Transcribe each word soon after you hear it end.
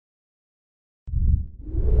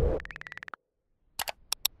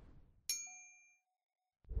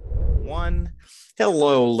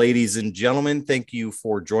Hello, ladies and gentlemen. Thank you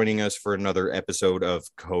for joining us for another episode of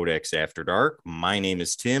Codex After Dark. My name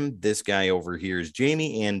is Tim. This guy over here is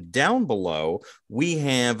Jamie. And down below, we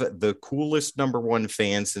have the coolest number one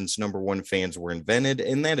fan since number one fans were invented,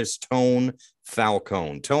 and that is Tone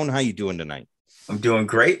Faulcon. Tone, how you doing tonight? I'm doing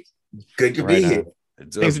great. Good to be here.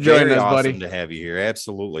 Thanks for joining us, buddy. Awesome to have you here.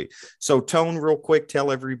 Absolutely. So, Tone, real quick,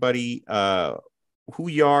 tell everybody who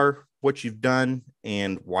you are, what you've done,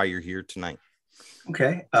 and why you're here tonight.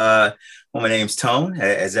 Okay. Well, my name's Tone.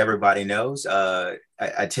 As everybody knows, I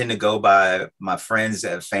tend to go by my friends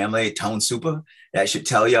and family, Tone Super. That should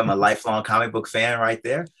tell you I'm a lifelong comic book fan right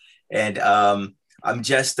there. And I'm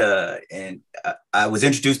just, I was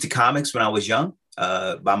introduced to comics when I was young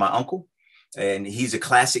by my uncle. And he's a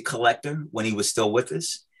classic collector when he was still with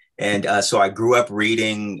us. And so I grew up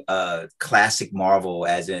reading classic Marvel,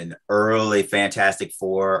 as in early Fantastic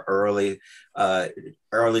Four, early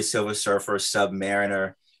Silver Surfer,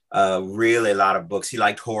 Submariner, really a lot of books. He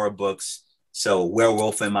liked horror books. So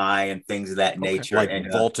Werewolf Am I and things of that nature. Like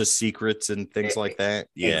and Vault of Secrets and things like that.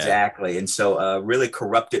 Yeah. Exactly. And so really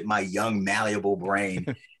corrupted my young, malleable brain.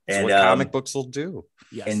 And what comic books will do.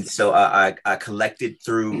 Yes. And so I collected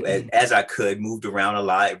through as I could, moved around a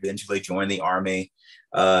lot, eventually joined the Army.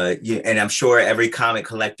 And I'm sure every comic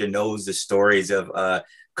collector knows the stories of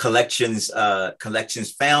collections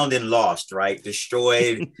found and lost, right?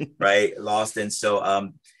 Destroyed, right? Lost. And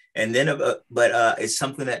so, and then, but it's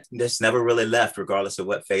something that just never really left, regardless of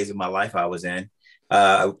what phase of my life I was in.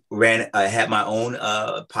 I had my own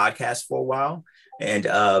podcast for a while.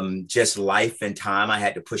 And just life and time, I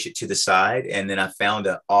had to push it to the side. And then I found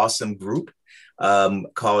an awesome group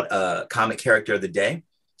called Comic Character of the Day.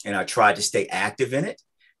 And I tried to stay active in it.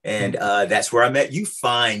 And that's where I met you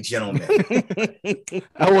fine gentlemen.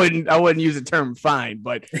 I wouldn't use the term fine,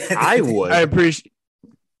 but I would. I appreciate.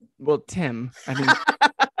 Well, Tim, I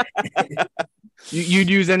mean, you'd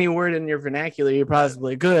use any word in your vernacular, you're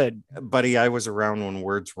possibly good. Buddy, I was around when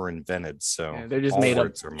words were invented, so yeah, they're just made up.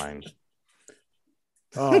 Words are mine.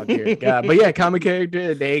 Oh dear God. But yeah, Comic Character of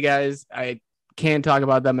the Day, guys. I can't talk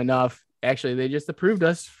about them enough. Actually, they just approved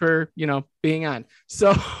us for, being on.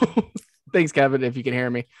 So thanks, Kevin, if you can hear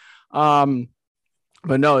me.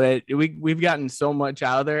 But no, we've gotten so much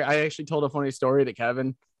out of there. I actually told a funny story to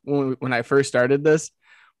Kevin when I first started this.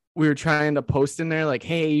 We were trying to post in there like,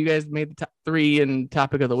 hey, you guys made the top 3 and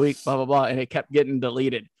topic of the week, blah, blah, blah. And it kept getting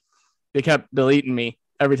deleted. They kept deleting me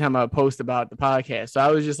every time I would post about the podcast. So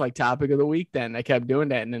I was just like topic of the week then. I kept doing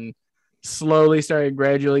that and then slowly started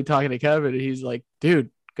gradually talking to Kevin. And he's like,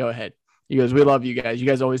 dude, go ahead. He goes, we love you guys. You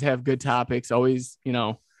guys always have good topics. Always,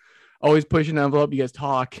 always pushing the envelope. You guys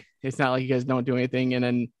talk. It's not like you guys don't do anything. And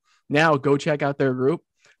then now go check out their group.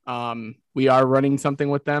 We are running something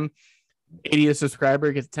with them. 80th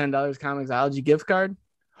subscriber gets $10 Comixology gift card.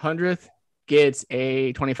 100th gets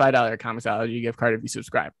a $25 Comixology gift card if you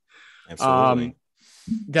subscribe. Absolutely.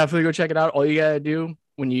 Definitely go check it out. All you got to do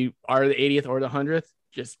when you are the 80th or the 100th,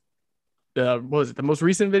 just what was it? The most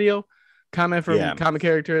recent video, comment from Comic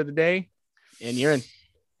Character of the Day, and you're in.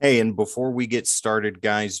 Hey, and before we get started,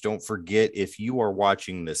 guys, don't forget, if you are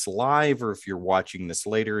watching this live or if you're watching this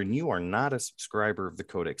later and you are not a subscriber of the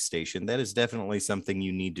Codex Station, that is definitely something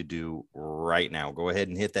you need to do right now. Go ahead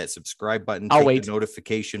and hit that subscribe button. I'll wait. The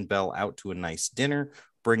notification bell out to a nice dinner.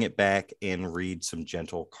 Bring it back and read some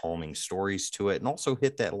gentle, calming stories to it. And also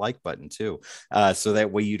hit that like button, too, so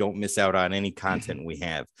that way you don't miss out on any content we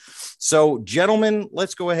have. So, gentlemen,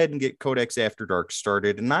 let's go ahead and get Codex After Dark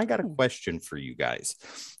started. And I got a question for you guys.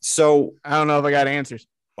 So I don't know if I got answers.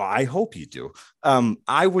 Well, I hope you do.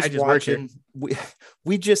 I was watching.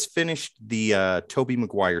 We just finished the Tobey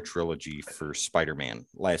Maguire trilogy for Spider-Man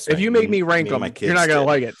last night. If you make me rank them, you're not going to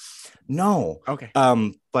like it. No. Okay.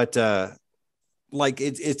 But like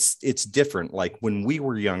it's different. Like when we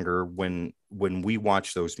were younger, when we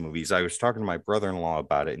watched those movies, I was talking to my brother-in-law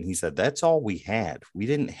about it, and he said that's all we had. We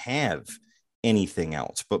didn't have anything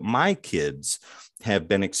else. But my kids have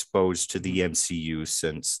been exposed to the MCU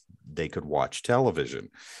since they could watch television.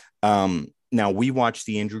 Now we watched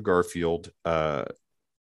the Andrew Garfield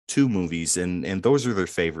 2 movies, and those are their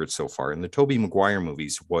favorites so far. And the Tobey Maguire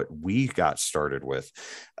movies, what we got started with,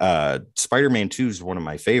 Spider-Man 2 is one of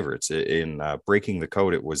my favorites. In Breaking the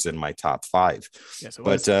Code, it was in my top 5. Yes, it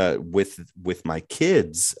was. But with my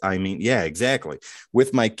kids, I mean, yeah, exactly.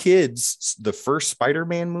 With my kids, the first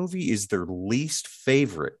Spider-Man movie is their least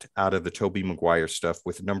favorite out of the Tobey Maguire stuff,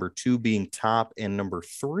 with number 2 being top and number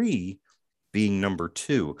 3 being number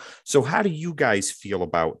 2. So how do you guys feel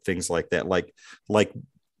about things like that? Like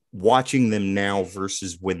watching them now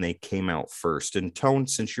versus when they came out first? And Tone,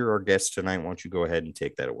 since you're our guest tonight, why don't you go ahead and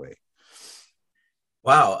take that away?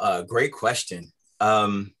 Wow, great question.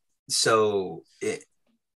 So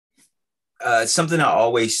something I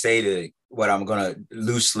always say to what I'm going to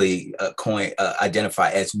loosely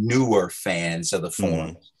identify as newer fans of the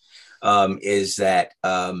form is that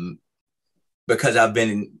because I've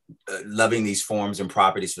been loving these forms and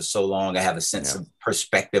properties for so long, I have a sense of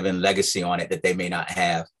perspective and legacy on it that they may not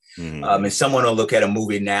have. And someone will look at a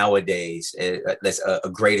movie nowadays. That's a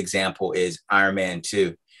great example is Iron Man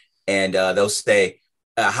 2. And they'll say,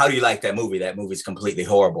 how do you like that movie? That movie's completely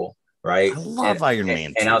horrible, right? I love Iron Man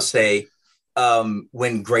 2. And I'll say,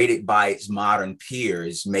 when graded by its modern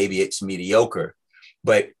peers, maybe it's mediocre.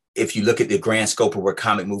 But if you look at the grand scope of where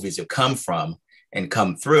comic movies have come from and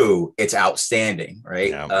come through, it's outstanding, right?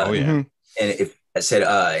 Yeah. And if I said,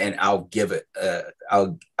 and I'll give it,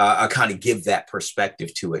 I'll kind of give that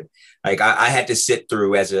perspective to it. Like I had to sit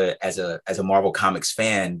through as a Marvel Comics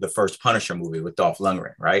fan, the first Punisher movie with Dolph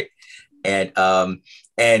Lundgren, right? And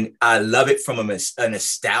I love it from a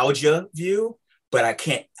nostalgia view, but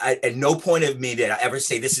at no point of me did I ever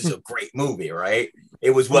say this is a great movie, right?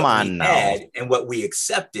 It was what we had and what we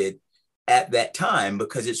accepted at that time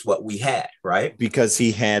because it's what we had, right? Because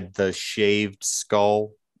he had the shaved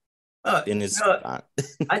skull in his.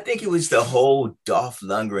 I think it was the whole Dolph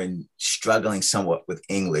Lundgren struggling somewhat with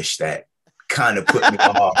English that kind of put me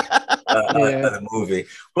off of the movie.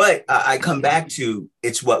 But I come back to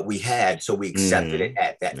it's what we had, so we accepted it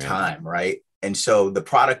at that time, right? And so the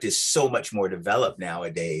product is so much more developed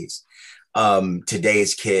nowadays.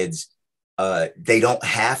 Today's kids, they don't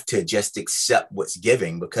have to just accept what's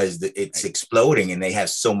giving because it's exploding and they have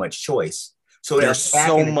so much choice. So there's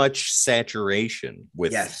so much saturation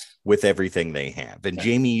with everything they have. And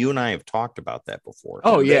Jamie, you and I have talked about that before.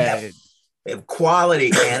 Oh, they have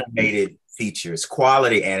quality animated features,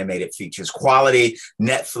 quality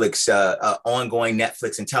Netflix, ongoing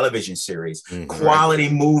Netflix and television series, quality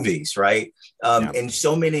movies, right? And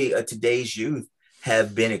so many of today's youth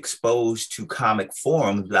have been exposed to comic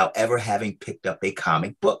forms without ever having picked up a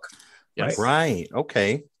comic book. Right.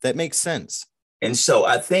 Okay. That makes sense. And so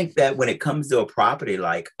I think that when it comes to a property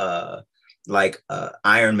like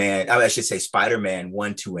Iron Man, I should say Spider-Man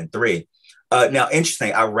 1, 2, and 3. Now,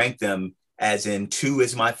 interesting, I rank them as in 2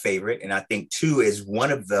 is my favorite. And I think 2 is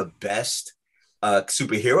one of the best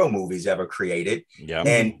superhero movies ever created.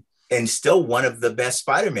 Yeah. And still one of the best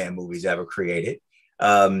Spider-Man movies ever created.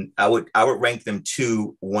 I would rank them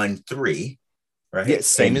 2, 1, 3. Right. Yeah,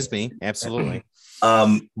 same as me. Absolutely.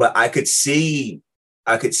 But I could see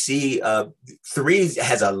 3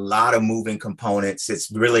 has a lot of moving components. It's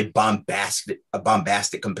really bombastic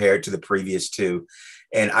compared to the previous 2.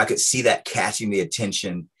 And I could see that catching the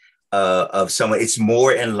attention of someone. It's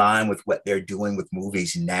more in line with what they're doing with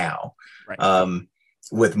movies now,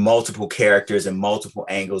 with multiple characters and multiple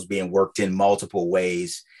angles being worked in multiple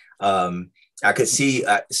ways. I could see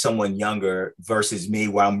someone younger versus me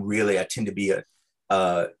where I tend to be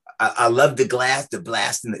I love the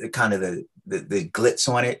blast and the kind of the glitz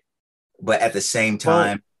on it, but at the same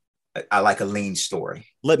time, I like a lean story.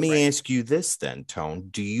 Let me ask you this then, Tone.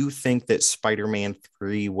 Do you think that Spider-Man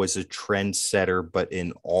 3 was a trendsetter, but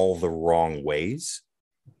in all the wrong ways?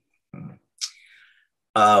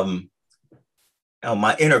 My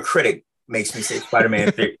inner critic makes me say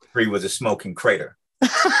Spider-Man 3 was a smoking crater.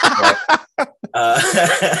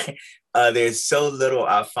 There's so little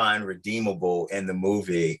I find redeemable in the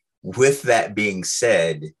movie. With that being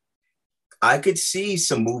said, I could see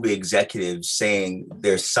some movie executives saying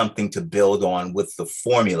there's something to build on with the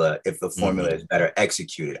formula if the formula is better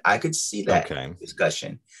executed. I could see that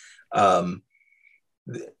discussion.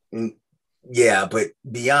 Yeah, but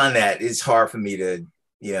beyond that, it's hard for me to,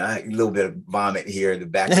 a little bit of vomit here in the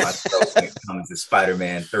back of my throat when it comes to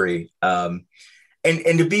Spider-Man 3. And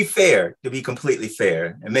to be fair, to be completely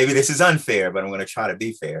fair, and maybe this is unfair, but I'm going to try to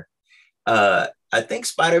be fair. I think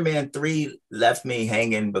Spider-Man 3 left me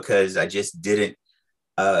hanging because I just didn't.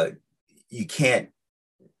 You can't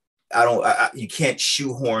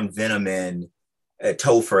shoehorn Venom in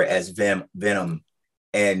Topher as Venom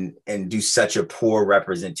and do such a poor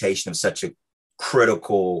representation of such a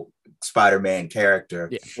critical Spider-Man character.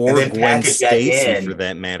 Yeah. Or then Gwen Stacy for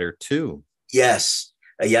that matter too. Yes,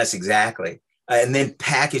 exactly. And then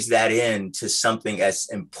package that into something as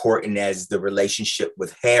important as the relationship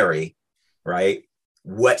with Harry, right?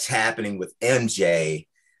 What's happening with MJ?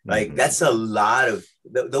 Like those are a lot of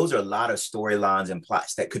storylines and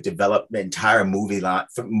plots that could develop the entire movies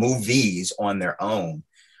on their own.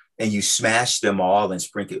 And you smash them all and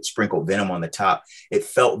sprinkle Venom on the top. It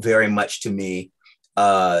felt very much to me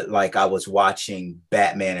like I was watching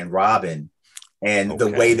Batman and Robin, and the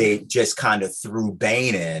way they just kind of threw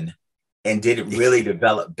Bane in. and didn't really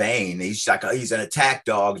develop Bane. He's like, he's an attack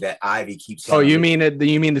dog that Ivy keeps. Oh, you mean it?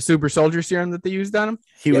 You mean the super soldier serum that they used on him?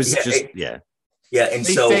 He was just yeah. And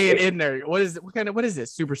they so say it in there. What is it? What is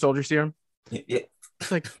this? Super soldier serum? Yeah.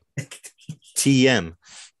 It's like TM.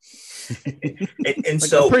 and like,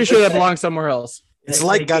 so I'm pretty sure that belongs somewhere else. It's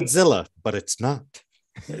like Godzilla, but it's not.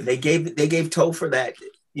 They gave Topher that.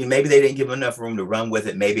 Maybe they didn't give him enough room to run with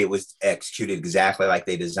it. Maybe it was executed exactly like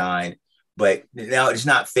they designed. But now it's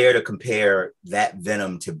not fair to compare that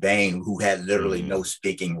Venom to Bane, who had literally no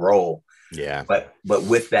speaking role. Yeah. But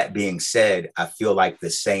with that being said, I feel like the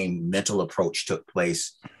same mental approach took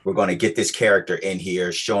place. We're going to get this character in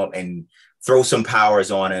here, show him and throw some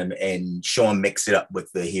powers on him and show him mix it up with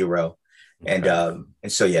the hero. Okay.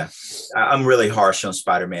 And so, yeah, I'm really harsh on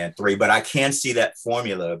Spider-Man 3, but I can see that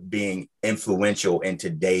formula being influential in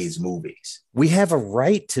today's movies. We have a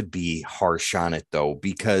right to be harsh on it, though,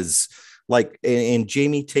 because like, and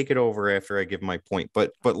Jamie, take it over after I give my point.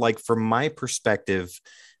 But like, from my perspective,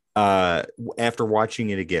 after watching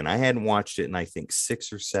it again, I hadn't watched it in, I think,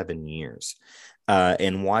 6 or 7 years.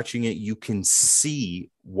 And watching it, you can see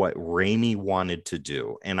what Raimi wanted to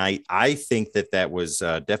do. And I think that was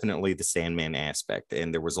definitely the Sandman aspect.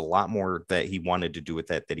 And there was a lot more that he wanted to do with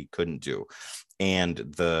that he couldn't do. And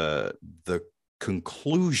the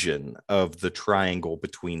conclusion of the triangle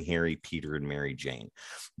between Harry, Peter, and Mary Jane.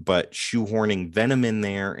 But shoehorning Venom in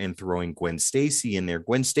there and throwing Gwen Stacy in there.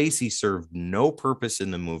 Gwen Stacy served no purpose in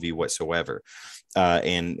the movie whatsoever.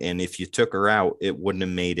 And if you took her out, it wouldn't have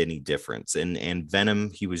made any difference. And Venom,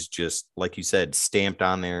 he was just, like you said, stamped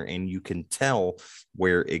on there, and you can tell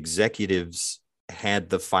where executives had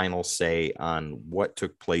the final say on what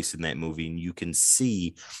took place in that movie. And you can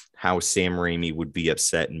see how Sam Raimi would be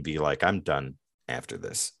upset and be like, I'm done after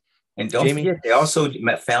this. And don't forget, they also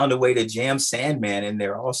found a way to jam Sandman in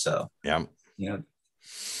there also. Yeah.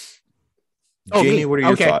 Jamie, what are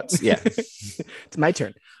your thoughts? Yeah. It's my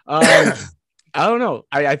turn. I don't know.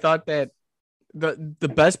 I thought that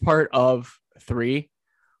the best part of 3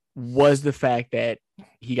 was the fact that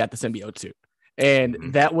he got the symbiote suit.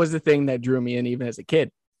 And that was the thing that drew me in even as a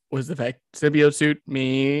kid, was the fact symbiote suit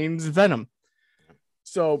means Venom.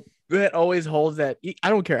 So that always holds that. I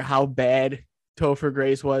don't care how bad Topher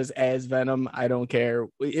Grace was as Venom. I don't care.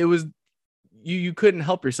 It was you couldn't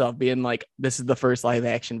help yourself being like, this is the first live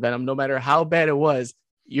action Venom. No matter how bad it was,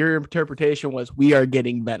 your interpretation was, we are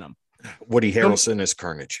getting Venom. Woody Harrelson is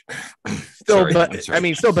Carnage. Still better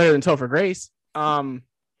than Topher Grace.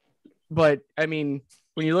 But I mean,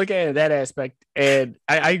 when you look at it in that aspect, and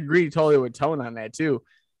I agree totally with Tone on that too.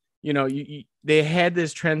 They had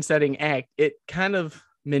this trend-setting act. It kind of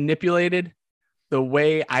manipulated the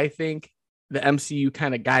way I think the MCU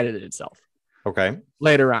kind of guided itself. Okay.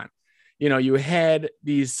 Later on, you had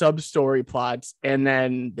these sub-story plots, and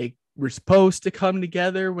then they were supposed to come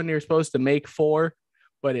together when they were supposed to make 4.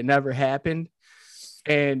 But it never happened.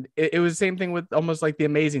 And it was the same thing with almost like the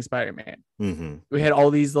Amazing Spider-Man. Mm-hmm. We had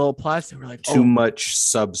all these little plots that were like too much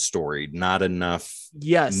sub-story, not enough.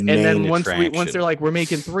 Yes. And then once they're like, we're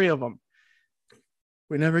making 3 of them.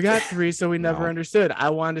 We never got 3, so we never understood.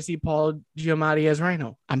 I wanted to see Paul Giamatti as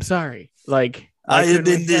Rhino. I'm sorry. Like, I am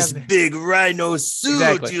in this big Rhino suit.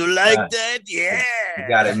 Exactly. You like that? Yeah. You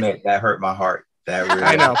gotta admit, that hurt my heart. That really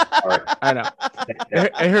I know.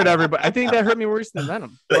 I heard everybody. I think that hurt me worse than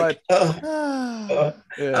Venom. But yeah.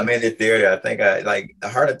 I'm in the theater. I think I like a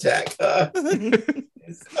heart attack. But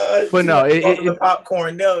no, the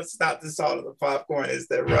popcorn. No, it's not the salt of the popcorn. It's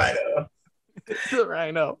the Rhino. It's the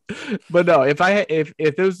Rhino. But no, if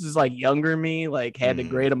this was like younger me, like had to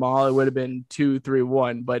grade them all, it would have been 2, 3,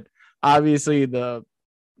 1. But obviously, the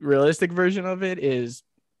realistic version of it is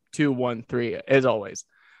 2, 1, 3, as always.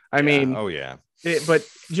 I mean, oh yeah. But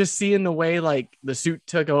just seeing the way like the suit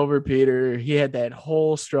took over Peter, he had that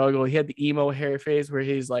whole struggle. He had the emo hair phase where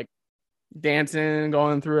he's like dancing,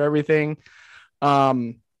 going through everything.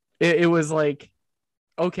 It was like,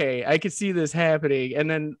 okay, I could see this happening. And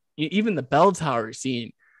then even the bell tower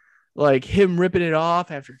scene, like him ripping it off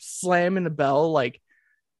after slamming the bell, like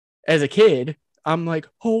as a kid, I'm like,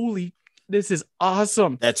 holy, this is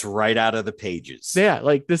awesome. That's right out of the pages. Yeah,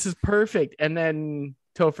 like this is perfect. And then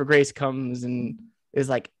Topher Grace comes and is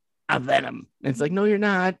like, a Venom. And it's like, no, you're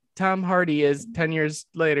not. Tom Hardy is 10 years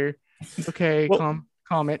later. Okay, well,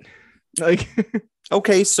 calm it. Like,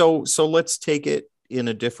 okay, so let's take it in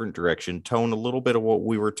a different direction. Tone a little bit of what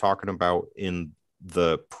we were talking about in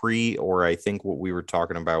the or I think what we were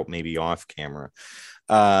talking about maybe off camera.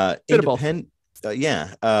 Low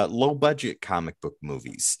budget comic book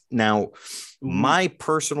movies. Now, my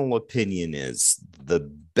personal opinion is the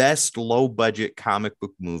best low budget comic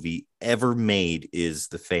book movie ever made is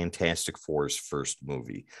the Fantastic Four's first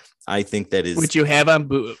movie. I think that is, which you have on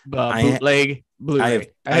bootleg Blu-ray.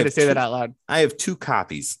 I had to say that out loud. I have 2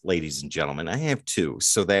 copies, ladies and gentlemen. I have 2.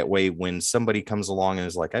 So that way, when somebody comes along and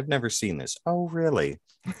is like, I've never seen this. Oh, really?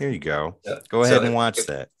 Here you go. Go ahead and watch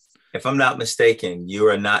that. If I'm not mistaken, you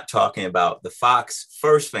are not talking about the Fox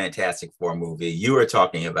first Fantastic Four movie. You are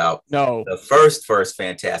talking about the first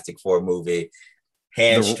Fantastic Four movie,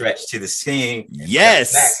 hand stretched to the scene.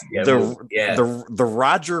 Yes, the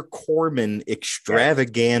Roger Corman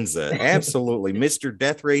extravaganza. Absolutely, Mr.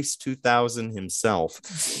 Death Race 2000 himself.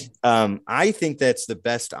 I think that's the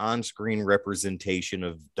best on-screen representation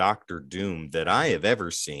of Doctor Doom that I have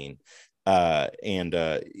ever seen. And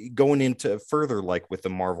going into further, like with the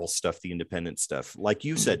Marvel stuff, the independent stuff, like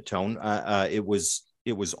you said, Tone, it was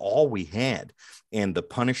all we had. And the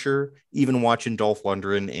Punisher, even watching Dolph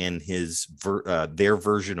Lundgren and his their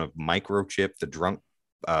version of Microchip, the drunk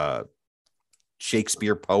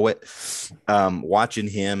Shakespeare poet, watching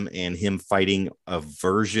him and him fighting a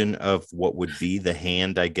version of what would be the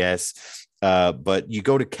Hand, I guess. But you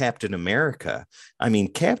go to Captain America. I mean,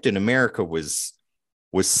 Captain America was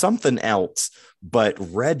something else, but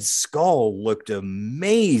Red Skull looked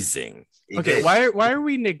amazing. Okay, why are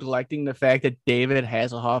we neglecting the fact that David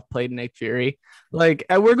Hasselhoff played Nick Fury? Like,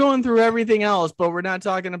 we're going through everything else, but we're not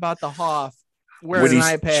talking about the Hoff wearing an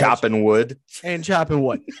eye patch chopping wood. Yeah,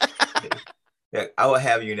 I will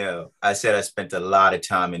have you know, I said I spent a lot of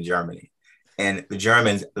time in Germany, and the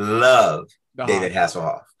Germans love David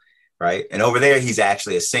Hasselhoff, right? And over there, he's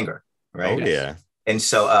actually a singer, right? Oh yeah. And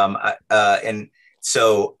so,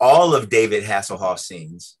 so all of David Hasselhoff's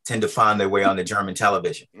scenes tend to find their way on the German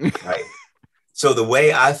television, right? So the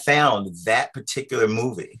way I found that particular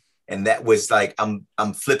movie, and that was like, I'm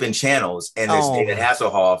flipping channels, and there's David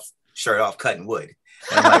Hasselhoff shirt off cutting wood.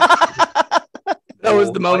 And I'm like, that was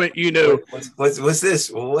the moment you knew. What's this?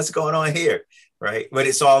 What's going on here? Right? But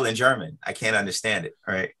it's all in German. I can't understand it.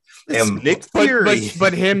 Right? Nick Fury.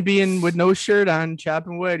 But him being with no shirt on,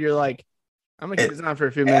 chopping wood, you're like, I'm gonna keep this on for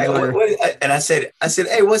a few minutes longer. And I said,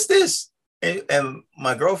 hey, what's this? And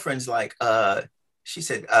my girlfriend's like, she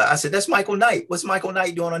said, I said, that's Michael Knight. What's Michael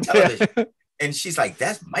Knight doing on television? And she's like,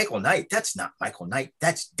 that's Michael Knight. That's not Michael Knight.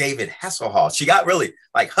 That's David Hasselhoff. She got really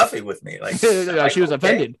like huffy with me. Like, she was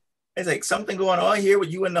offended. It's like something going on here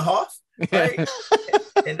with you and the Hoff. Right?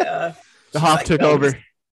 And the Hoff like, took over.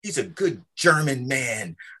 He's a good German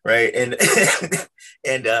man, right? And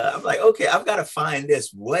and I'm like, okay, I've got to find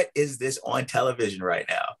this. What is this on television right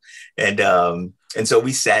now? And so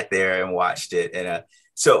we sat there and watched it. And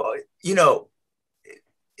so, you know,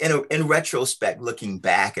 in retrospect, looking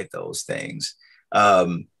back at those things,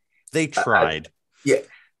 they tried.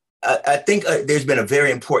 I think there's been a very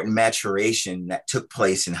important maturation that took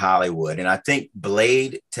place in Hollywood, and I think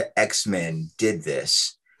Blade to X-Men did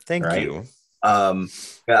this. Thank you. A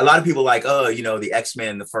lot of people like, oh, you know, the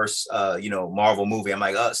X-Men, the first, Marvel movie. I'm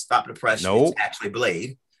like, stop the press. Nope. It's actually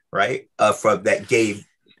Blade, right? From that gave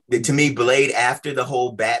to me Blade after the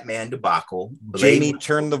whole Batman debacle. Jamie,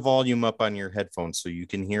 turn the volume up on your headphones so you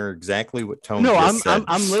can hear exactly what Tony just said.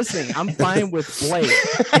 I'm listening. I'm fine with Blade.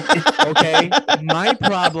 Okay, my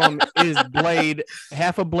problem is Blade,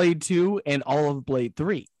 half of Blade 2 and all of Blade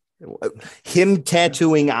 3. Him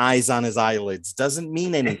tattooing eyes on his eyelids doesn't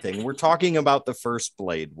mean anything. We're talking about the first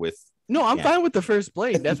Blade with. No, I'm fine with the first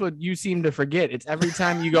Blade. That's what you seem to forget. It's every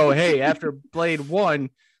time you go, hey, after Blade 1,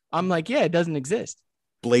 I'm like, yeah, it doesn't exist.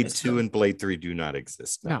 Blade 2 and Blade 3 do not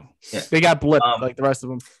exist. No. They got blipped like the rest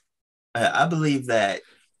of them. I believe that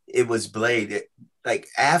it was Blade. Like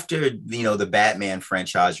after, the Batman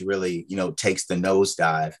franchise really, takes the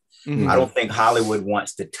nosedive. Mm-hmm. I don't think Hollywood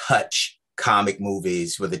wants to touch comic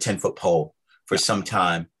movies with a 10-foot pole for some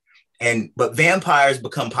time. But vampires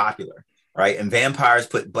become popular, right? And vampires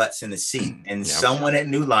put butts in the seat. And someone at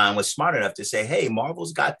New Line was smart enough to say, hey,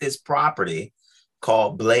 Marvel's got this property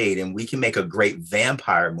called Blade, and we can make a great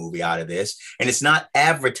vampire movie out of this. And it's not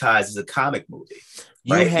advertised as a comic movie.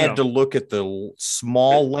 You had to look at the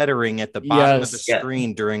small lettering at the bottom of the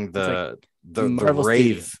screen during the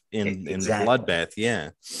rave in Bloodbath.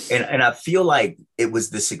 Yeah. And I feel like it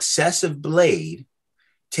was the success of Blade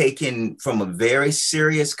taken from a very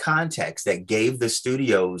serious context that gave the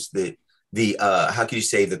studios the how can you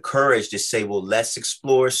say, the courage to say, well, let's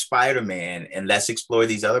explore Spider-Man and let's explore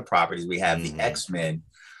these other properties. We have the X-Men.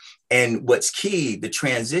 And what's key, the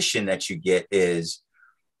transition that you get is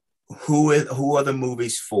who are the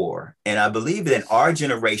movies for? And I believe that in our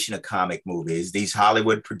generation of comic movies, these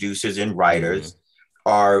Hollywood producers and writers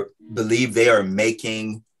believe they are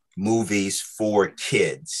making movies for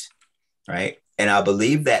kids, right? And I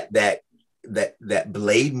believe that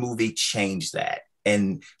Blade movie changed that.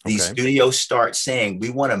 And these studios start saying, we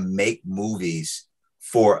want to make movies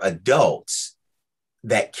for adults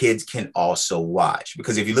that kids can also watch.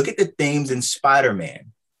 Because if you look at the themes in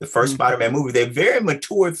Spider-Man, the first Spider-Man movie, they're very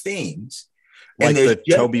mature themes. Like the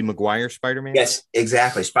Tobey Maguire Spider-Man? Yes,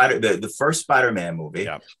 exactly. The first Spider-Man movie.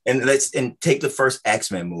 Yeah. And take the first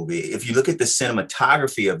X-Men movie. If you look at the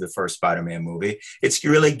cinematography of the first Spider-Man movie, it's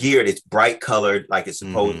really geared. It's bright colored like it's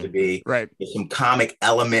supposed to be. Right. There's some comic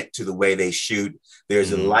element to the way they shoot.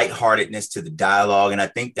 There's a lightheartedness to the dialogue. And I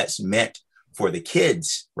think that's meant for the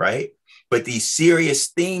kids, right? But these serious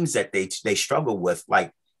themes that they struggle with,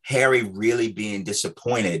 like Harry really being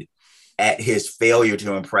disappointed at his failure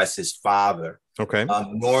to impress his father. Okay.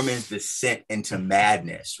 Norman's descent into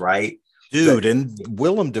madness, right? Dude, and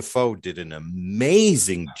Willem Dafoe did an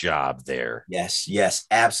amazing job there. Yes,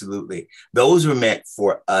 absolutely. Those were meant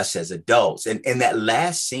for us as adults. And in that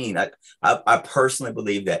last scene, I personally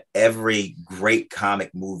believe that every great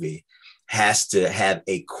comic movie has to have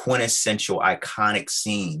a quintessential iconic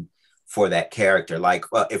scene for that character. Like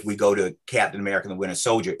if we go to Captain America and the Winter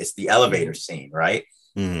Soldier, it's the elevator scene, right?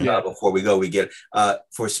 Before we go, we get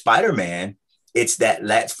for Spider-Man, it's that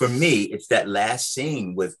last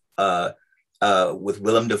scene with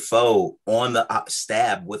Willem Dafoe on the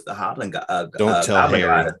stab with the Hobbling. Don't tell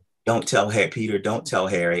Harry. Don't tell Harry, Peter. Don't tell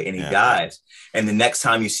Harry, and he dies. And the next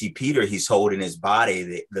time you see Peter, he's holding his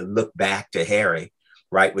body. The look back to Harry,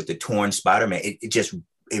 right, with the torn Spider-Man.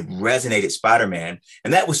 It resonated Spider-Man.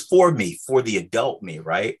 And that was for me, for the adult me,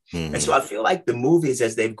 right? And so I feel like the movies,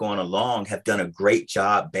 as they've gone along, have done a great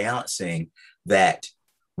job balancing that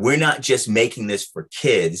we're not just making this for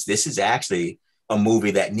kids. This is actually a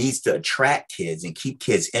movie that needs to attract kids and keep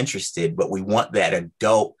kids interested, but we want that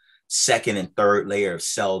adult second and third layer of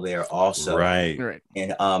cell there also. Right.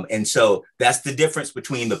 And so that's the difference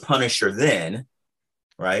between the Punisher then,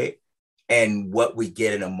 right, and what we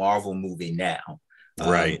get in a Marvel movie now.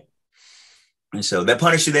 Right. And so that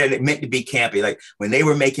Punisher there, it meant to be campy. Like when they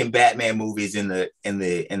were making Batman movies in the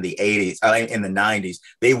 80s, in the 90s,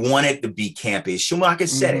 they wanted to be campy. Schumacher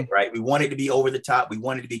said it, right? We wanted to be over the top. We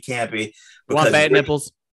wanted to be campy. Want bad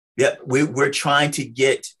nipples. Yep. We're trying to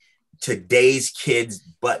get today's kids'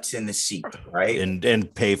 butts in the seat, right?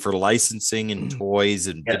 And pay for licensing and toys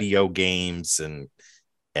and video games and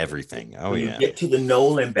everything. Oh, when you get to the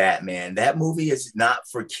Nolan Batman, that movie is not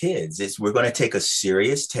for kids. We're going to take a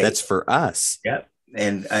serious take. That's for us. Yep.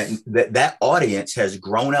 And that audience has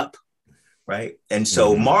grown up, right? And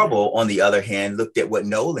so Marvel, on the other hand, looked at what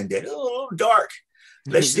Nolan did. Oh, a little dark.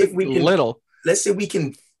 Let's see if we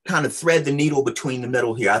can kind of thread the needle between the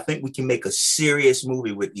middle here. I think we can make a serious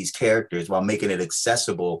movie with these characters while making it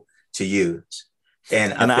accessible to use.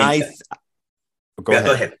 And Go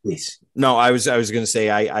ahead, please. No, I was going to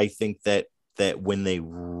say, I think that when they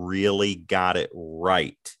really got it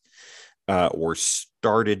right, or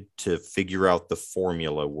started to figure out the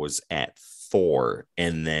formula, was at Thor.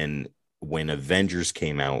 And then when Avengers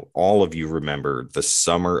came out, all of you remember the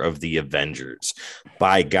summer of the Avengers.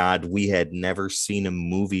 By God, we had never seen a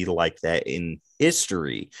movie like that in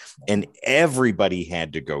history, and everybody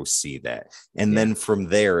had to go see that. And then from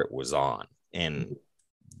there it was on, and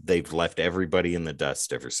they've left everybody in the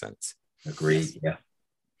dust ever since. Agreed. Yeah.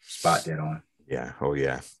 Spot dead on. Yeah. Oh,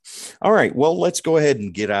 yeah. All right. Well, let's go ahead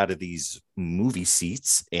and get out of these movie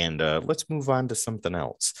seats and let's move on to something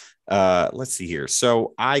else. Let's see here.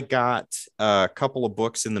 So I got a couple of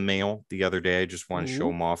books in the mail the other day. I just want to show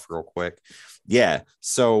them off real quick. Yeah.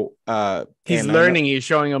 So he's learning. He's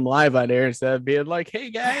showing them live on air instead of being like, "Hey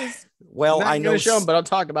guys." Well, I know show them, but I'll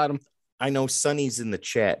talk about them. I know Sonny's in the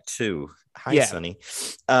chat too. Hi, Sonny.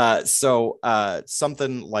 So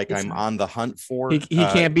something like I'm on the hunt for. He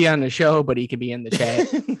can't be on the show, but he can be in the chat.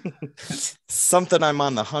 Something I'm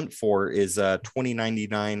on the hunt for is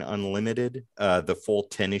 $20.99 Unlimited, the full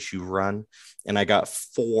 10-issue run. And I got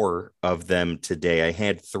 4 of them today. I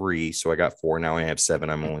had 3, so I got 4. Now I have 7.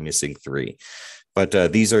 I'm only missing 3. But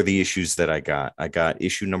these are the issues that I got. I got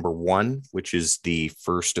issue number 1, which is the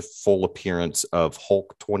first full appearance of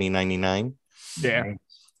Hulk 2099. Yeah.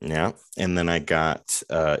 Yeah. And then I got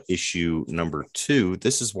issue number 2.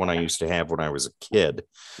 This is one I used to have when I was a kid.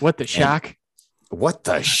 What the shock? What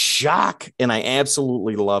the shock? And I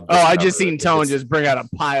absolutely love this. Oh, I just seen Tone just bring out a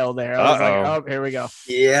pile there. I was like, oh, here we go.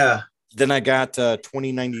 Yeah. Then I got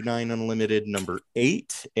 $20.99 Unlimited number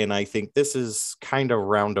 8. And I think this is kind of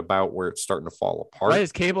roundabout where it's starting to fall apart. Why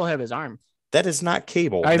does Cable have his arm? That is not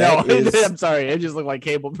Cable. I know. I'm sorry. It just looked like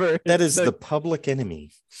Cable. That is the Public Enemy.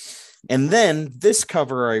 And then this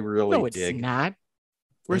cover I really dig. It's not.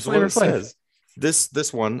 Where's Flavor Flav?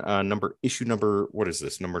 This one, issue number, what is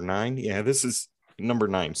this? Number 9? Yeah, this is number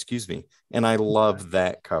 9, excuse me. And I love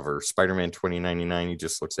that cover. Spider-Man 2099. He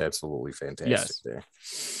just looks absolutely fantastic there.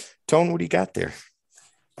 Tone, what do you got there?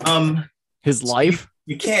 His life.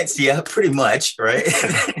 You can't see it pretty much, right?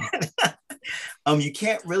 You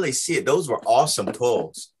can't really see it. Those were awesome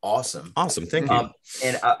pulls. Awesome. Thank you.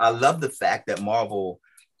 And I love the fact that Marvel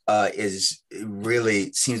is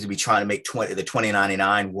really seems to be trying to make the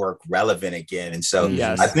 2099 work relevant again. And so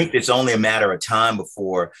I think it's only a matter of time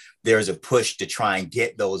before there's a push to try and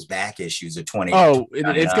get those back issues of 20. Oh,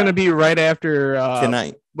 it's going to be right after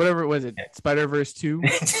whatever it was, Spider-Verse 2.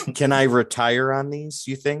 Can I retire on these,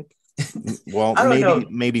 you think? Well,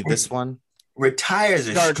 maybe this one. Retire is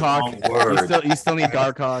a strong word. You still need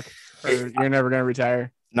Darkhawk, or you're never going to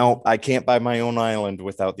retire. No, I can't buy my own island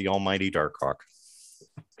without the almighty Darkhawk.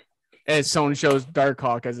 As someone shows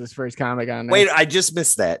Darkhawk as his first comic on there. Wait, I just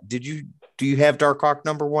missed that. Do you have Darkhawk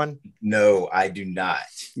number 1? No, I do not.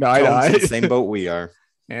 No, I don't. The same boat we are.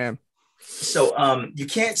 Yeah. So you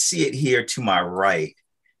can't see it here to my right,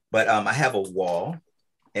 but I have a wall,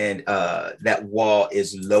 and that wall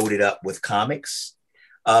is loaded up with comics.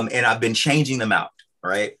 And I've been changing them out,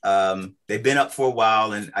 right? They've been up for a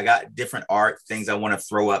while, and I got different art things I want to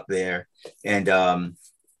throw up there. And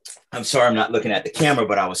I'm sorry I'm not looking at the camera,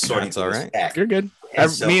 but I was sorting. That's all right. Stack. You're good.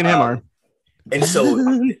 So, me and him are. And so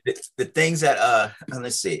the things that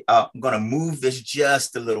let's see. I'm going to move this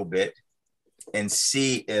just a little bit and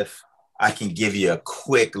see if I can give you a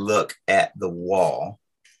quick look at the wall,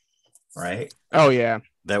 right? Oh yeah.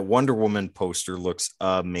 That Wonder Woman poster looks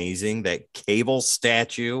amazing. That Cable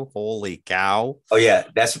statue, holy cow! Oh yeah,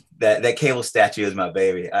 that Cable statue is my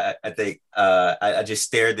baby. I think I just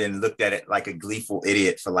stared and looked at it like a gleeful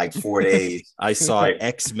idiot for like 4 days. I saw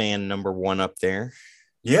X-Man number 1 up there.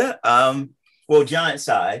 Yeah. Well, giant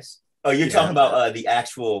size. Oh, you're talking about the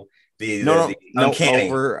actual the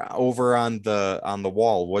uncanny. over on the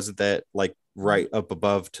wall. Wasn't that like right up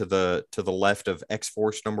above to the left of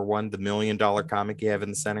X-Force number 1, the $1 million comic you have in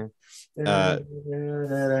the center? No.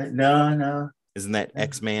 Isn't that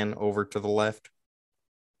X-Man over to the left?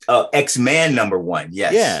 Oh, X-Man number 1.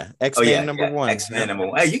 Yes. Yeah. X-Man number 1. X-Man number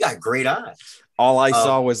 1. Hey, you got great eyes. All I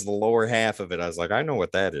saw was the lower half of it. I was like, I know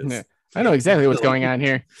what that is. Yeah. I know exactly what's going on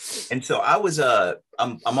here. And so I was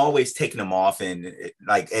I'm always taking them off and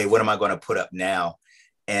like, hey, what am I going to put up now?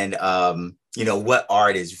 And what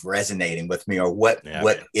art is resonating with me, or what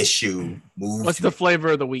issue moves. What's the flavor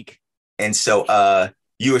of the week? And so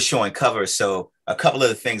you were showing covers. So a couple of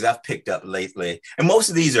the things I've picked up lately, and most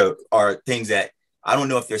of these are things that I don't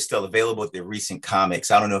know if they're still available at the recent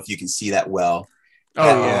comics. I don't know if you can see that well.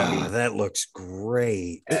 Oh yeah, that looks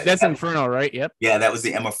great. That's Inferno, right? Yep. Yeah, that was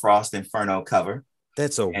the Emma Frost Inferno cover.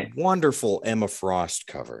 That's a wonderful Emma Frost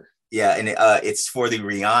cover. Yeah, and it's for the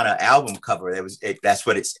Rihanna album cover. That's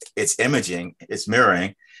what it's imaging, it's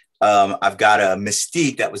mirroring. I've got a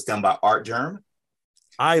Mystique that was done by Art Germ.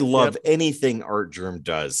 I love anything Art Germ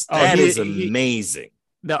does. That is amazing.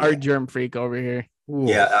 The Art Germ freak over here. Ooh.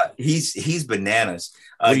 Yeah, he's bananas.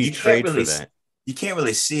 What do you trade for that? You can't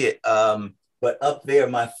really see it. But up there,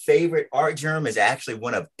 my favorite Art Germ is actually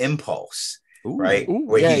one of Impulse. Ooh. Right?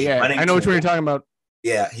 Ooh, yeah. I know which one you're talking about.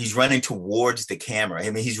 Yeah, he's running towards the camera.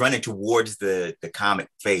 I mean, he's running towards the comic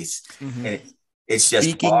face. Mm-hmm. And it's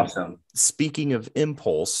just awesome. Speaking of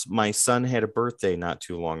Impulse, my son had a birthday not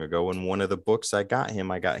too long ago, and one of the books I got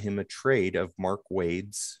him a trade of Mark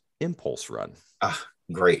Waid's Impulse run.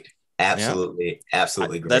 Great. Absolutely. Yeah.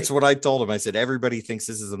 Absolutely great. That's what I told him. I said, everybody thinks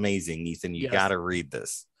this is amazing, Ethan. You got to read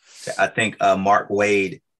this. I think Mark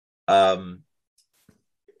Waid,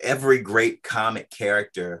 every great comic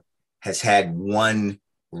character has had one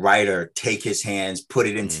writer take his hands, put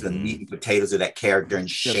it into the meat and potatoes of that character and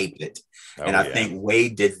shape it. I think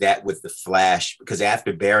Waid did that with the Flash, because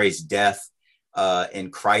after Barry's death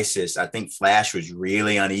in Crisis, I think Flash was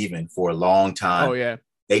really uneven for a long time. Oh yeah.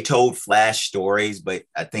 They told Flash stories, but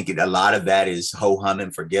I think a lot of that is ho-hum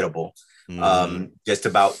and forgettable. Just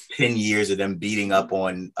about 10 years of them beating up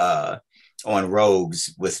on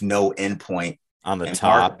rogues with no endpoint. On the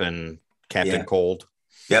top and Captain Cold.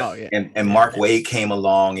 Yep. Oh, yeah. And Mark Waid came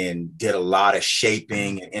along and did a lot of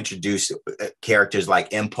shaping and introduced characters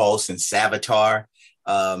like Impulse and Savitar.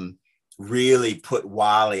 Really put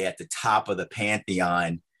Wally at the top of the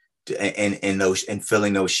pantheon and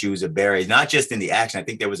filling those shoes of Barry. Not just in the action. I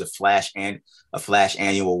think there was a Flash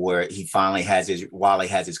annual where Wally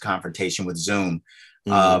has his confrontation with Zoom.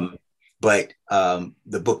 But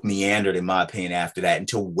the book meandered, in my opinion, after that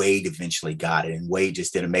until Waid eventually got it. And Waid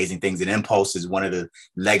just did amazing things. And Impulse is one of the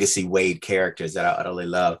legacy Waid characters that I utterly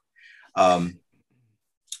love.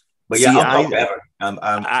 But See, yeah, I'll talk forever.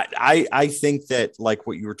 I think that like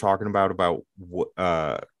what you were talking about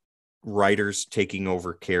writers taking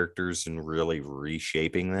over characters and really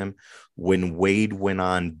reshaping them. When Wade went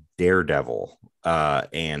on Daredevil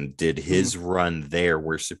and did his run there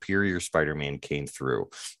where Superior Spider-Man came through,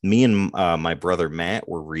 me and my brother Matt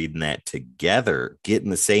were reading that together,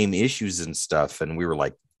 getting the same issues and stuff, and we were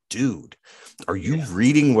like, dude, are you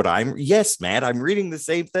reading what I'm? Yes, Matt, I'm reading the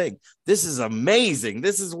same thing. This is amazing.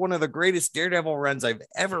 This is one of the greatest Daredevil runs I've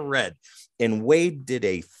ever read. And Wade did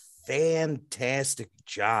a fantastic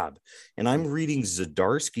job. And I'm reading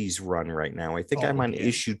Zdarsky's run right now. I think I'm on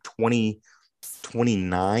issue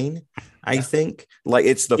 29. I think like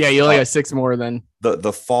it's the you only got 6 more than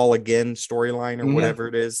the Fall Again storyline or whatever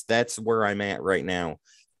it is. That's where I'm at right now.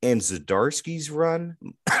 And Zdarsky's run,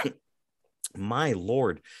 my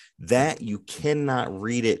lord, that you cannot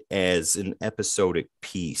read it as an episodic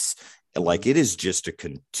piece. Like it is just a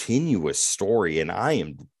continuous story, and I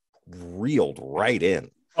am reeled right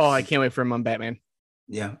in. Oh, I can't wait for him on Batman.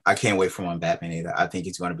 Yeah, I can't wait for him on Batman either. I think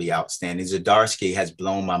he's going to be outstanding. Zdarsky has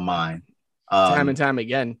blown my mind time and time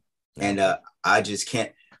again. And I just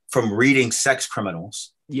can't, from reading Sex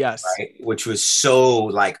Criminals, yes, right, which was so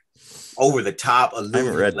like over the top, a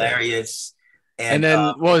little hilarious. And then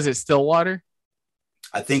what was it, Stillwater?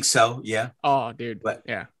 I think so, yeah. Oh, dude. But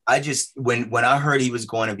yeah. I just when I heard he was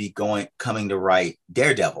going to be coming to write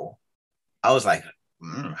Daredevil, I was like,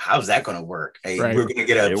 how's that going to work? Hey, we're going to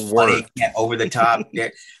get a funny, over the top.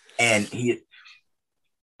 And he,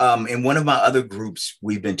 in one of my other groups,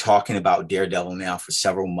 we've been talking about Daredevil now for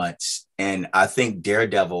several months. And I think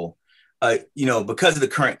Daredevil, because of the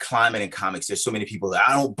current climate in comics, there's so many people that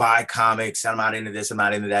I don't buy comics. I'm not into this. I'm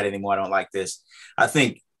not into that anymore. I don't like this. I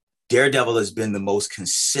think Daredevil has been the most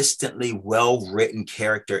consistently well-written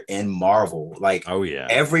character in Marvel. Like,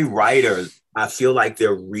 every writer, I feel like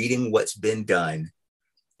they're reading what's been done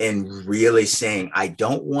and really saying, I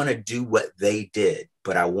don't want to do what they did,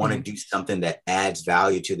 but I want to do something that adds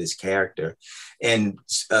value to this character. And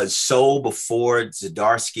Soul before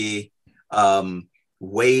Zdarsky,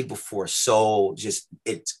 Wade before Soul, just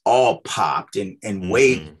it's all popped. And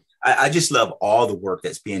Wade, I just love all the work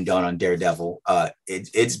that's being done on Daredevil.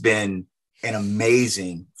 It's been an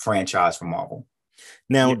amazing franchise for Marvel.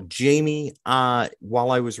 Now, Jamie,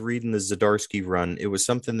 while I was reading the Zdarsky run, it was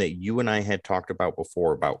something that you and I had talked about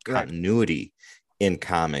before about continuity in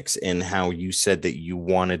comics and how you said that you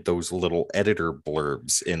wanted those little editor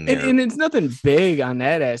blurbs in there. And it's nothing big on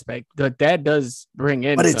that aspect, but that does bring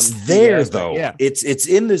in. But it's there, though. Yeah. It's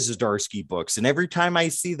in the Zdarsky books. And every time I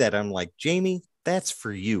see that, I'm like, Jamie, that's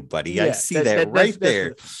for you, buddy. Yeah, I see that right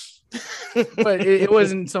there. But it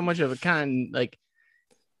wasn't so much of a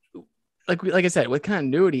like I said, with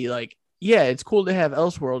continuity, like, yeah, it's cool to have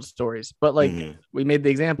Elseworld stories, but like we made the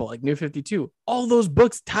example, like New 52, all those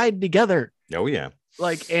books tied together. Oh, yeah.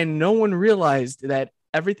 Like, and no one realized that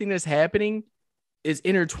everything that's happening is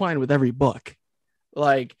intertwined with every book.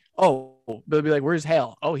 Like, they'll be like, where's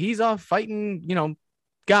Hal? Oh, he's off fighting,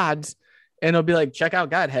 gods. And they'll be like, check out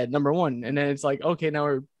Godhead #1. And then it's like, okay, now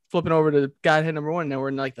we're flipping over to Godhead #1. Now we're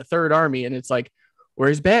in like the Third Army. And it's like,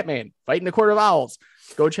 where's Batman? Fighting the Court of Owls.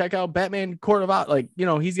 Go check out Batman Court of Owls. Like,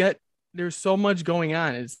 there's so much going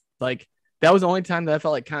on. It's like, that was the only time that I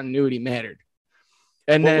felt like continuity mattered.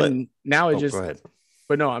 And now it just, go ahead.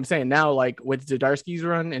 But no, I'm saying now, like with Zdarsky's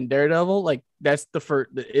run and Daredevil, like that's that's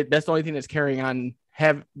the only thing that's carrying on,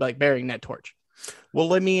 bearing that torch. Well,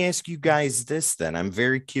 let me ask you guys this then. I'm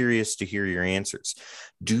very curious to hear your answers.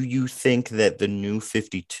 Do you think that the New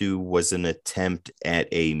 52 was an attempt at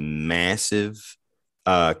a massive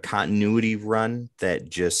continuity run that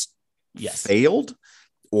just failed,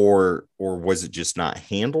 or was it just not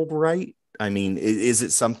handled right? I mean, is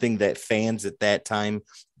it something that fans at that time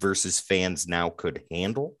versus fans now could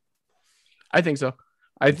handle? I think so.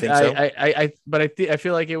 I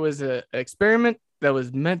feel like it was an experiment that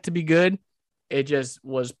was meant to be good. It just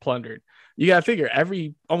was plundered. You got to figure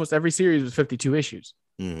almost every series was 52 issues.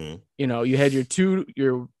 You had your 2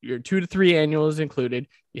 to 3 annuals included.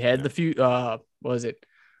 You had the few, what was it?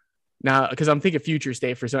 Now, because I'm thinking Future's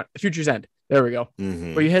End. There we go.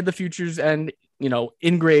 But you had the Future's End,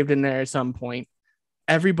 engraved in there at some point.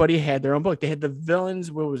 Everybody had their own book. They had the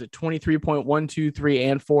villains. What was it? 23.1, 2, 3,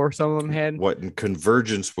 and 4. Some of them had. And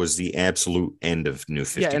Convergence was the absolute end of New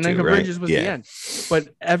 52. Yeah, and then Convergence was the end. But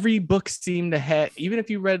every book seemed to have, even if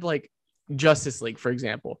you read like Justice League, for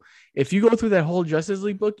example, if you go through that whole Justice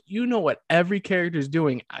League book, you know what every character is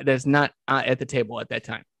doing that's not at the table at that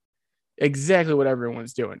time. Exactly what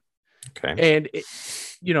everyone's doing. Okay. And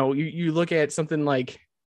you look at something like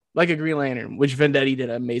a Green Lantern, which Vendetti did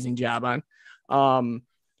an amazing job on.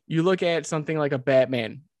 You look at something like a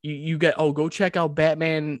Batman. You get, go check out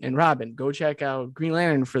Batman and Robin. Go check out Green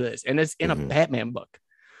Lantern for this. And it's in a Batman book.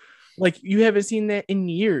 Like, you haven't seen that in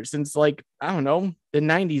years, since, like, I don't know, the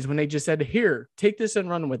 90s, when they just said, here, take this and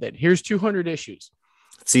run with it. Here's 200 issues.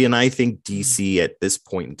 See, and I think DC at this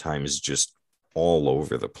point in time is just all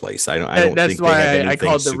over the place. I don't That's think why they have anything I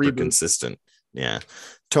called the super reboot. consistent. Yeah.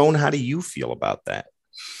 Tone, how do you feel about that?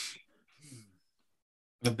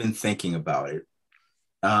 I've been thinking about it.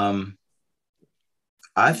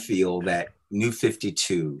 I feel that New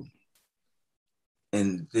 52,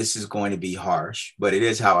 and this is going to be harsh, but it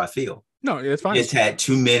is how I feel. No, it's fine. It's had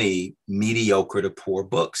too many mediocre to poor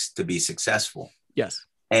books to be successful. Yes.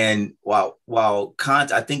 And while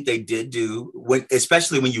Kant, I think they did do,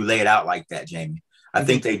 especially when you lay it out like that, Jamie, I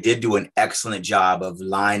think they did do an excellent job of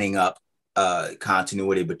lining up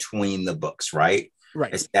continuity between the books, right?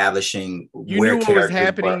 Right. Establishing you knew what was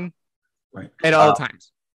happening at all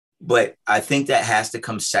times. But I think that has to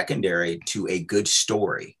come secondary to a good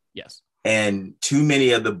story. Yes. And too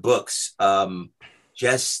many of the books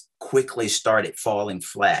just quickly started falling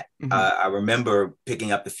flat. I remember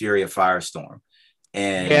picking up The Fury of Firestorm.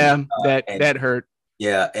 And that hurt.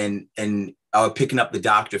 Yeah. And I was picking up the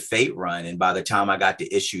Dr. Fate run. And by the time I got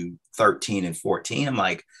to issue 13 and 14, I'm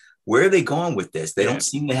like, where are they going with this? They don't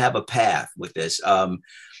seem to have a path with this.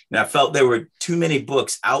 And I felt there were too many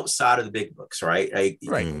books outside of the big books, right?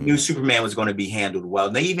 New Superman was going to be handled well.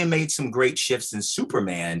 And they even made some great shifts in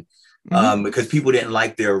Superman because people didn't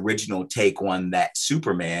like their original take on that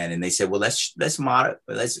Superman. And they said, well, let's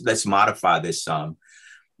modify this some.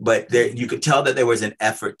 But you could tell that there was an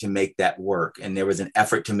effort to make that work. And there was an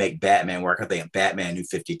effort to make Batman work. I think Batman New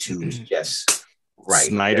 52 is just right.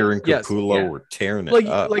 Snyder and Capullo were tearing it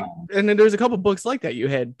up. And then there's a couple books like that. You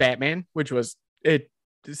had Batman, which was it.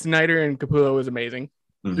 Snyder and Capullo was amazing.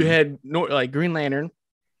 You had Green Lantern.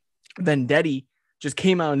 Then Deddy just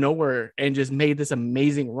came out of nowhere and just made this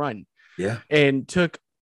amazing run. Yeah. And took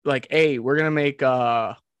we're going to make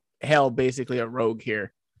Hal basically a rogue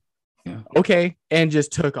here. Yeah. Okay. And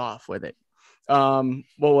just took off with it. What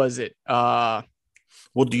was it? Well,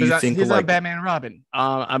 do you think he's on Batman and Robin?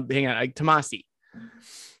 Tomasi.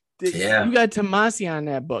 Yeah. You got Tomasi on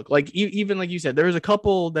that book. Even like you said, there was a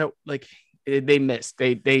couple that they missed.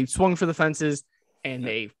 They swung for the fences and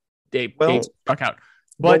they struck out.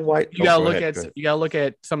 But you gotta look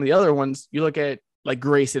at some of the other ones. You look at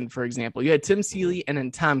Grayson, for example. You had Tim Seeley and then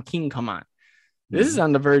Tom King come on. This is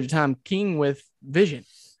on the verge of Tom King with Vision,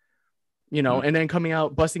 and then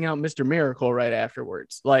busting out Mr. Miracle right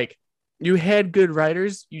afterwards. You had good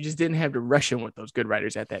writers, you just didn't have direction with those good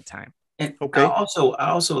writers at that time. And I also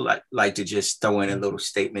like to just throw in a little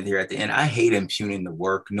statement here at the end. I hate impugning the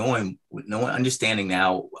work, understanding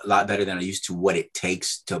now a lot better than I used to what it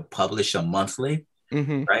takes to publish a monthly.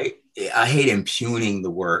 Right. I hate impugning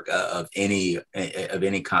the work of any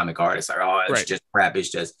comic artist. It's just crap.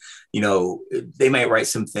 It's just, they might write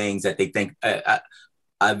some things that they think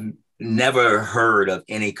I've never heard of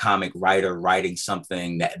any comic writer writing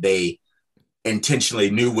something that they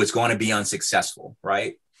intentionally knew was going to be unsuccessful.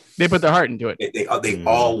 Right. They put their heart into it. They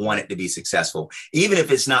all want it to be successful. Even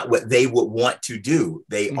if it's not what they would want to do,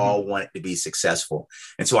 they all want it to be successful.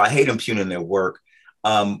 And so I hate impugning their work.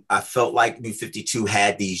 I felt like New 52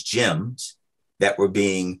 had these gems that were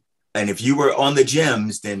being, and if you were on the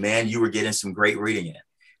gems, then man, you were getting some great reading in it.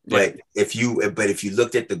 But if you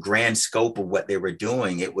looked at the grand scope of what they were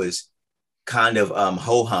doing, it was kind of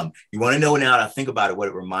ho-hum. You want to know now that I think about it, what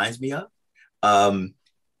it reminds me of?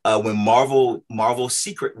 When Marvel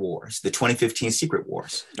Secret Wars, the 2015 Secret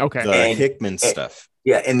Wars. Okay. The Hickman stuff.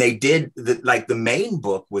 Yeah. And they did the main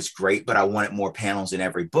book was great, but I wanted more panels in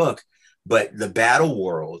every book. But the Battle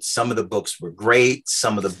World, some of the books were great.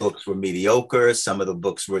 Some of the books were mediocre. Some of the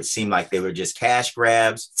books seemed like they were just cash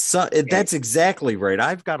grabs. So that's exactly right.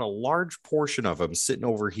 I've got a large portion of them sitting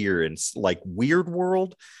over here in Weird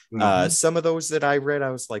World. Some of those that I read,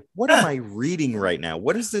 I was like, what am I reading right now?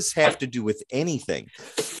 What does this have to do with anything?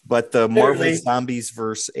 But the Marvel Zombies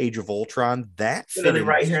versus Age of Ultron, that fit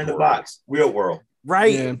right here in the box. Real World.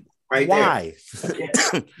 Right. Yeah. Right. Why?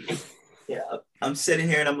 Yeah. I'm sitting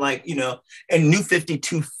here and I'm like, and New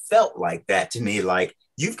 52 felt like that to me. Like,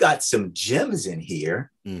 you've got some gems in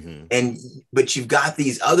here, but you've got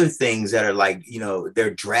these other things that are they're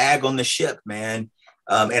drag on the ship, man.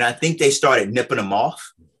 And I think they started nipping them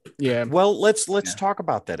off Yeah. Well, let's talk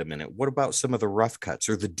about that a minute. What about some of the rough cuts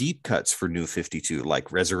or the deep cuts for New 52,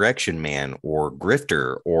 like Resurrection Man or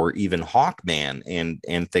Grifter or even Hawkman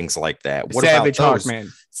and things like that? What Savage about those? Hawkman.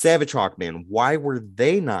 Savage Hawkman, why were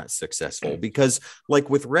they not successful? Because like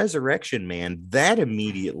with Resurrection Man, that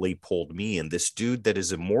immediately pulled me in. This dude that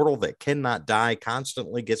is immortal, that cannot die,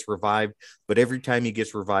 constantly gets revived, but every time he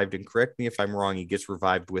gets revived, and correct me if I'm wrong, he gets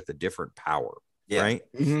revived with a different power. Yeah. Right.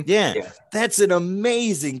 Mhm. Yeah. That's an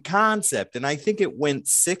amazing concept. And I think it went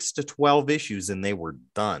 6 to 12 issues and they were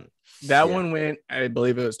done. That one went, I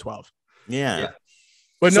believe it was 12. Yeah.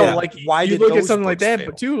 But So no, like why you did look at those something like books that, fail?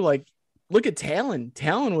 but too, like look at Talon.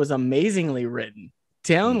 Talon was amazingly written.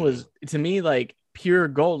 Talon was, to me, like pure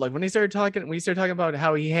gold. Like when we started talking about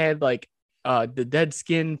how he had like the dead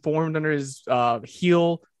skin formed under his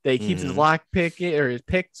heel that he keeps his lock pick or his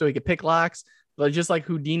pick so he could pick locks, but just like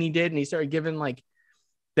Houdini did, and he started giving like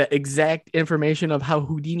the exact information of how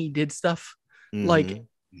Houdini did stuff. Like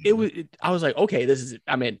I was like, okay, this is it.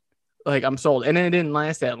 I'm in. Like I'm sold. And then it didn't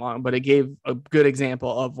last that long, but it gave a good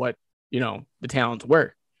example of what, the talents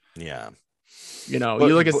were. Yeah. You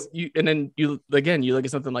look at and then you look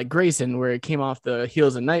at something like Grayson, where it came off the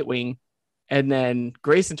heels of Nightwing, and then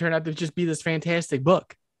Grayson turned out to just be this fantastic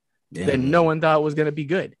book that no one thought was going to be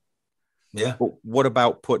good. Yeah. But what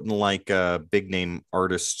about putting like big name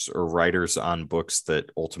artists or writers on books that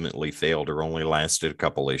ultimately failed or only lasted a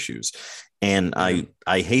couple issues? And I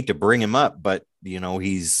hate to bring him up, but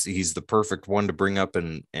he's the perfect one to bring up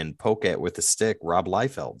and poke at with a stick. Rob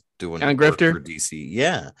Liefeld doing and work Grifter for DC.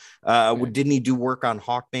 Yeah. Didn't he do work on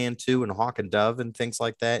Hawkman too and Hawk and Dove and things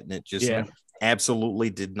like that? And it just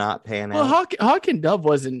absolutely did not pan out. Hawk and Dove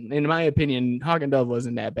wasn't, in my opinion, Hawk and Dove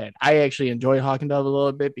wasn't that bad. I actually enjoyed Hawk and Dove a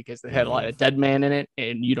little bit because they had a lot of Dead Man in it,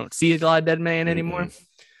 and you don't see a lot of Dead Man anymore.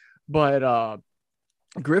 But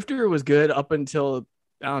Grifter was good up until,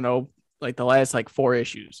 I don't know, like the last like 4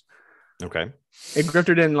 issues. Okay. And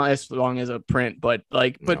Grifter didn't last long as a print, but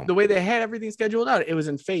the way they had everything scheduled out, it was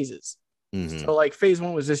in phases. So like phase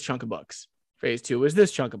 1 was this chunk of books. Phase 2 was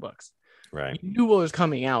this chunk of books. Right. You knew what was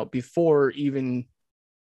coming out before even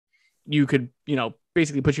you could,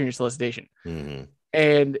 basically put you in your solicitation.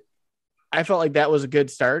 And I felt like that was a good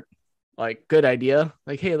start, like good idea.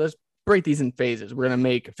 Like, hey, let's break these in phases. We're going to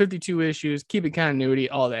make 52 issues, keep it continuity,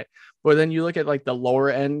 all that. But then you look at like the lower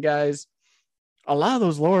end guys. A lot of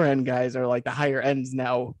those lower end guys are like the higher ends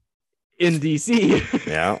now in DC.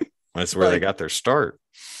 Yeah. That's where they got their start.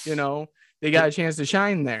 They got a chance to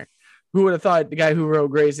shine there. Who would have thought the guy who wrote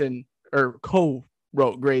Grayson or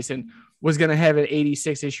co-wrote Grayson was going to have an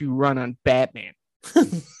 86 issue run on Batman?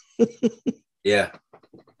 Yeah.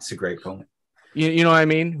 It's a great point. You know what I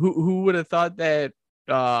mean? Who would have thought that,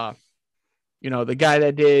 the guy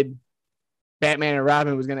that did Batman and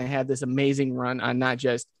Robin was going to have this amazing run on not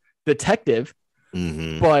just Detective,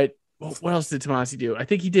 but what else did Tomasi do? I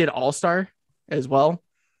think he did All-Star as well.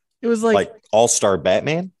 It was like All-Star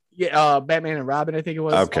Batman? Yeah, Batman and Robin, I think it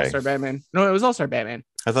was. Okay. All-Star Batman. No, it was All-Star Batman.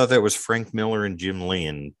 I thought that was Frank Miller and Jim Lee,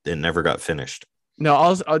 and it never got finished. No,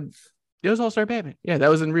 it was All-Star Batman. Yeah, that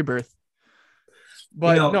was in Rebirth.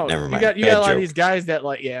 But no, never mind. You got a lot of these guys that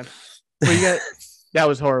like, yeah. But you got that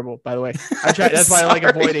was horrible, by the way. I tried. That's why I like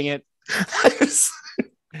avoiding it. That's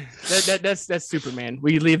Superman.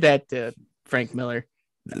 We leave that to Frank Miller.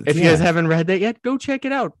 If you guys haven't read that yet, go check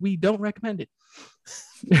it out. We don't recommend it.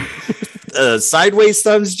 Sideways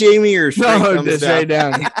thumbs, Jamie, or straight thumbs down? Straight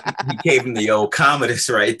down. He gave him the old Commodus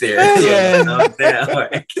right there. Yeah.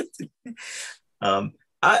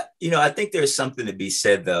 I think there's something to be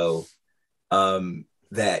said though,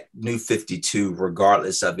 that New 52,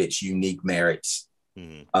 regardless of its unique merits,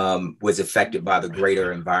 was affected by the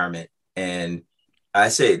greater environment. And I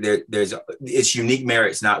say there's its unique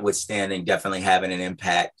merits notwithstanding, definitely having an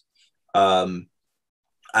impact.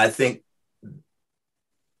 I think,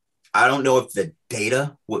 I don't know if the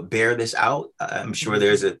data would bear this out. I'm sure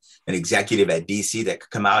there's an executive at DC that could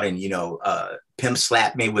come out and, pimp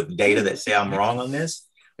slap me with data that say I'm wrong on this.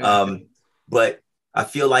 But I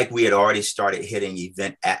feel like we had already started hitting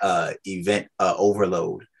event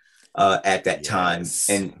overload at that time,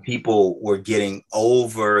 and people were getting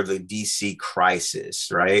over the DC crisis,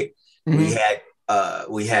 right? We had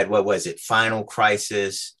what was it? Final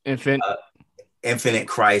Crisis, Infinite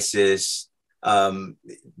Crisis.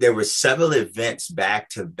 There were several events back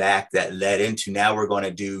to back that led into, now we're going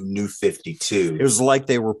to do New 52. It was like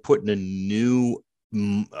they were putting a new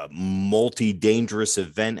multi-dangerous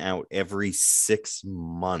event out every 6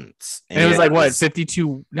 months. And it was like what,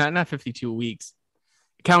 52, not 52 weeks.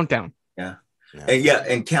 Countdown. Yeah. No.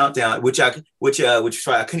 And Countdown, which I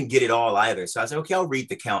couldn't get it all either. So I said, okay, I'll read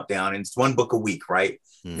the Countdown, and it's one book a week, right?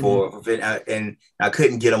 And I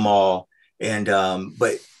couldn't get them all. And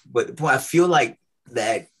but boy, I feel like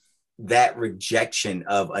that rejection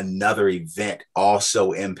of another event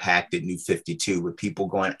also impacted New 52, with people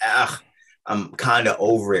going, I'm kind of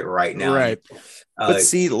over it right now. Right. But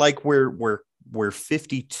see, like where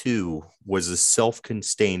 52 was a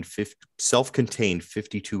self-contained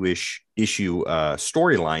 52-ish issue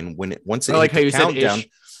storyline, once it like hit how you Countdown. said ish.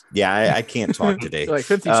 Yeah, I can't talk today. So like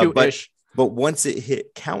 52-ish. But once it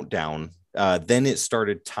hit Countdown, then it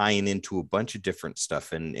started tying into a bunch of different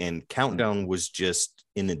stuff, and Countdown was just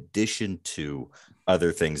in addition to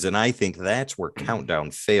other things. And I think that's where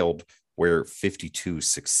Countdown failed, where 52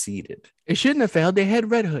 succeeded. It shouldn't have failed. They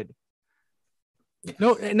had Red Hood.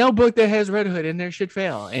 No book that has Red Hood in there should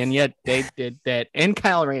fail, and yet they did that. And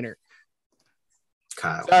Kyle Rayner.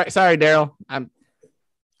 Sorry, Daryl.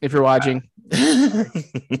 If you're watching,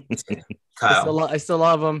 Kyle. I still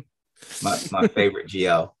love him. My favorite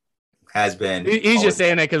GL has been. He's just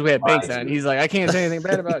saying that because we had Banks on. He's like, I can't say anything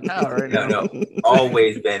bad about Kyle right now. No,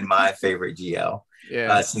 always been my favorite GL.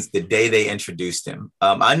 Yeah. Since the day they introduced him.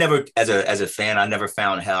 I never, as a fan, I never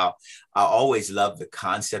found how. I always loved the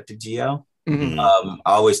concept of GL. Mm-hmm.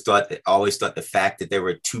 I always thought the fact that there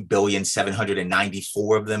were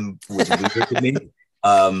 2,794 of them was weird to me.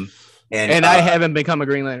 And I haven't become a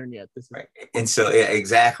Green Lantern yet. Right. And so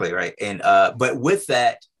exactly right. And but with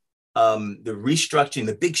that, the restructuring,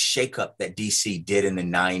 the big shakeup that DC did in the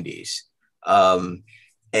 90s.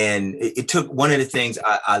 And it took one of the things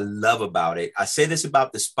I love about it. I say this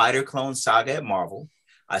about the Spider Clone saga at Marvel.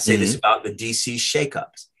 I say this about the DC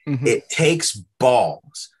shakeups. It takes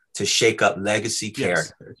balls to shake up legacy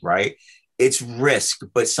characters, right? It's risk,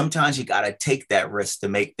 but sometimes you got to take that risk to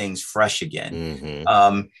make things fresh again.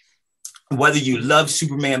 Whether you love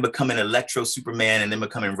Superman becoming Electro Superman and then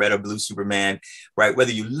becoming Red or Blue Superman, right?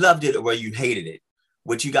 Whether you loved it or whether you hated it,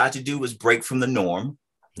 what you got to do was break from the norm,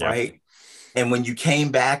 right? And when you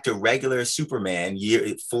came back to regular Superman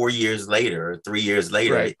 4 years later, or 3 years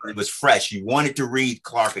later, it was fresh. You wanted to read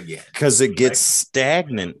Clark again. Because it gets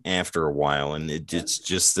stagnant after a while, and it's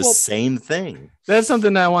just the same thing. That's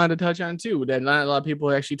something that I wanted to touch on too, that not a lot of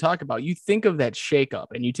people actually talk about. You think of that shakeup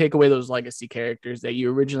and you take away those legacy characters that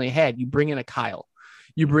you originally had. You bring in a Kyle,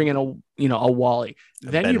 you bring in a Wally,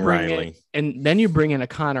 then you bring in a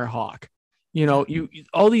Connor Hawk.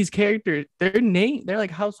 All these characters, they're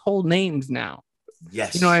like household names now.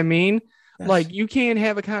 Yes. You know what I mean? Yes. Like you can't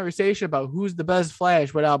have a conversation about who's the best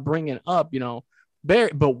Flash without bringing up,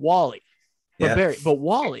 Barry, but Wally, but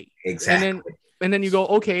Wally. Exactly. And then you go,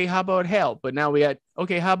 okay, how about Hal? But now we got,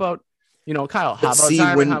 okay, how about, Kyle? How about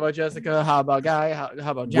Simon? How about Jessica? How about Guy? How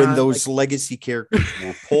about John? When those legacy characters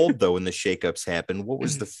were pulled, though, and the shakeups happened, what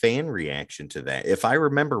was the fan reaction to that? If I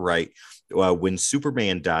remember right, when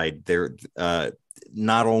Superman died,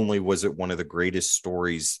 not only was it one of the greatest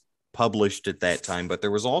stories published at that time, but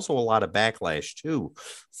there was also a lot of backlash too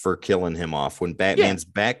for killing him off. When Batman's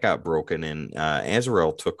back got broken and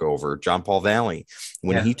Azrael took over, John Paul Valley,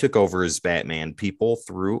 when he took over as Batman, people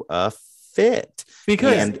threw a fit.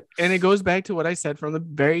 And it goes back to what I said from the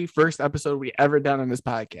very first episode we ever done on this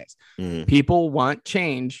podcast. People want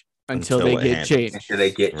change until they get change. Until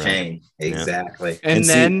they get change. Exactly. And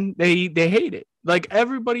then they hate it. Like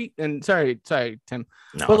everybody, and sorry, Tim.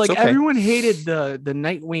 No, but like everyone hated the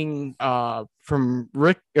Nightwing from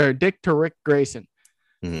Dick to Rick Grayson.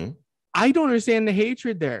 I don't understand the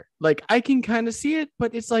hatred there. Like I can kind of see it,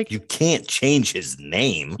 but it's like you can't change his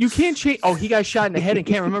name. You can't change. Oh, he got shot in the head and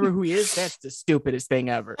can't remember who he is. That's the stupidest thing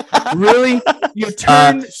ever. Really? You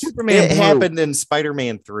turned Superman. It happened in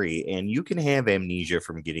Spider-Man 3, and you can have amnesia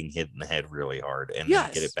from getting hit in the head really hard and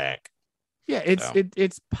then get it back. Yeah,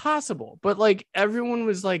 it's possible, but like everyone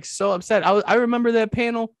was like so upset. I remember that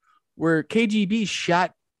panel where KGB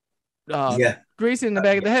shot Grayson in the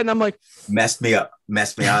back of the head, and I'm like, messed me up.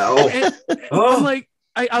 I'm like,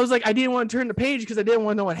 I was like, I didn't want to turn the page because I didn't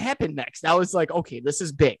want to know what happened next. I was like, okay, this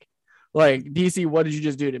is big. Like DC, what did you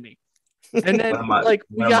just do to me? And then one of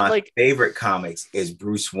my favorite comics is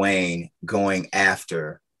Bruce Wayne going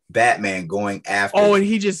after Batman, going after. Oh, and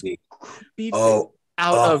he just beats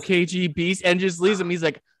out of KG Beast and just leaves him. He's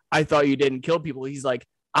like, I thought you didn't kill people. He's like,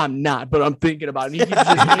 I'm not, but I'm thinking about it. And he keeps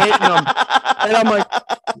just hitting him. And I'm like,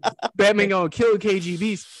 Batman gonna kill KG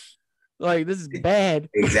Beast. Like, this is bad.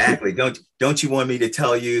 Exactly. Don't you want me to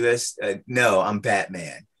tell you this? No, I'm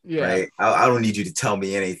Batman. Yeah. Right. I don't need you to tell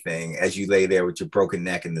me anything as you lay there with your broken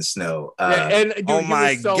neck in the snow. Dude, oh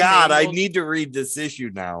my God. I need to read this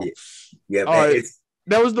issue now. Yeah.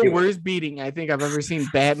 That was the worst beating I think I've ever seen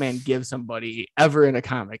Batman give somebody ever in a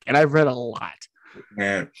comic, and I've read a lot.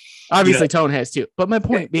 Man, obviously Tone has too, but my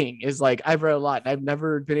point being is like I've read a lot and I've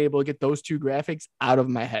never been able to get those two graphics out of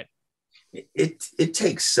my head. It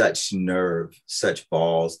takes such nerve, such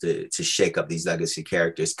balls to shake up these legacy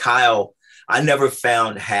characters. Kyle, I never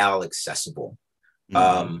found Hal accessible.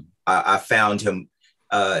 I found him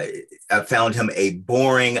a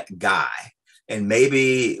boring guy. And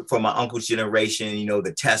maybe for my uncle's generation,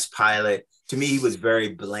 the test pilot, to me, he was very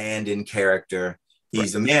bland in character.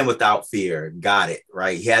 He's a man without fear. Got it,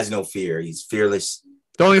 right? He has no fear. He's fearless.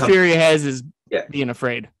 The only fear he has is being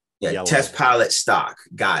afraid. Yeah, Yellow. Test pilot stock.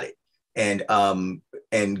 Got it.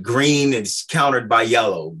 And green is countered by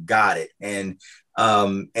yellow. Got it.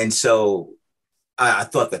 And so I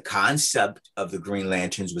thought the concept of the Green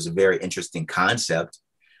Lanterns was a very interesting concept,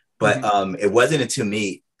 but it wasn't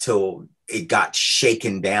until it got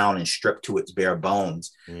shaken down and stripped to its bare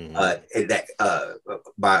bones by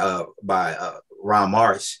Ron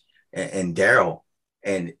Marz and Daryl.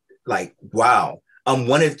 And like, wow.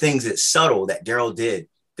 One of the things that's subtle that Daryl did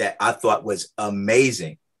that I thought was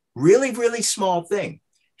amazing, really, really small thing.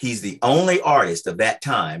 He's the only artist of that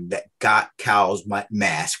time that got Kyle's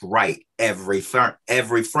mask right every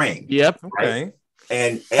frame. Yep. Right? Okay.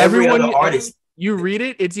 And every other artist, you read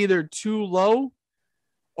it, it's either too low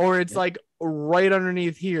or it's like right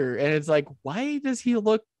underneath here. And it's like, why does he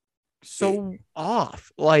look so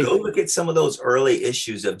off? Like, go look at some of those early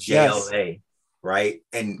issues of JLA, right?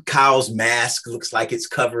 And Kyle's mask looks like it's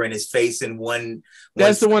covering his face in one.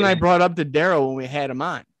 That's the one I brought up to Daryl when we had him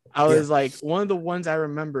on. I was like, one of the ones I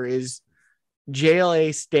remember is JLA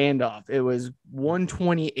Standoff. It was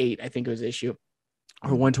 128, I think it was issue,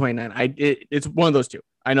 or 129. It's one of those two.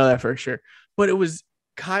 I know that for sure. But it was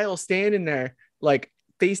Kyle standing there like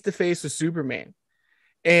face to face with Superman,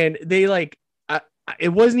 and they like it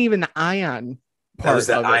wasn't even the ion part. That was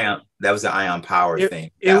the ion. That was the ion power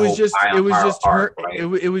thing. It was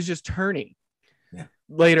just turning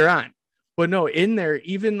later on. But no, in there,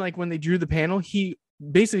 even like when they drew the panel, he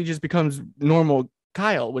basically just becomes normal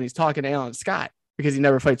Kyle when he's talking to Alan Scott, because he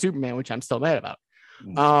never fights Superman, which I'm still mad about.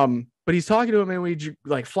 But he's talking to him, and when he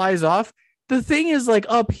like flies off, the thing is like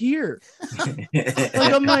up here.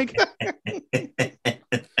 Like, I'm like,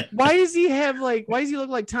 why does he look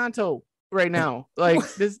like Tonto right now? Like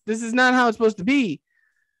this is not how it's supposed to be.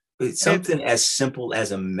 It's something as simple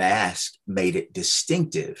as a mask made it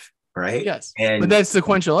distinctive, right? Yes. But that's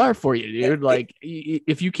sequential art for you, dude. Like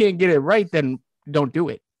if you can't get it right, then don't do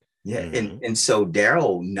it. Yeah. And so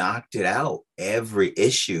Daryl knocked it out every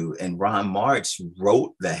issue, and Ron Marz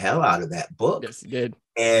wrote the hell out of that book. Yes, he did.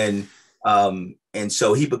 And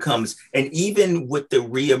so he becomes, and even with the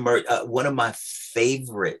one of my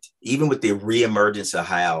favorite, even with the reemergence of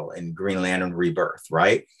Hal and Green Lantern Rebirth,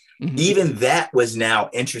 right? Even that was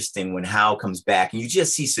now interesting when Hal comes back, and you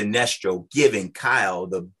just see Sinestro giving Kyle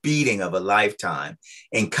the beating of a lifetime,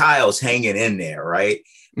 and Kyle's hanging in there, right?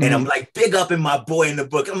 And I'm like, big up in my boy in the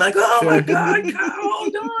book. I'm like, oh my God, Kyle,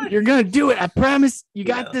 hold on. You're gonna do it. I promise. You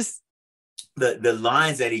got this. The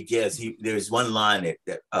lines that he gives, there's one line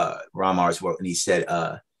that Ron Marz wrote, and he said,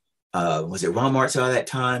 was it Ron Marz at that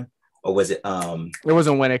time, or was it it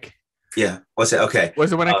wasn't Winnick. Yeah, what's it? Okay,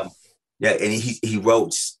 was it Winnick? Yeah, and he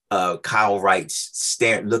wrote, Kyle writes,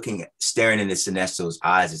 staring into Sinestro's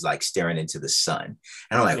eyes is like staring into the sun,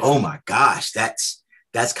 and I'm like, oh my gosh,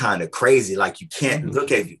 that's kind of crazy. Like you can't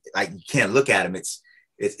look at him.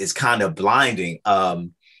 It's kind of blinding.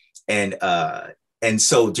 And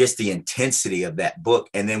so just the intensity of that book.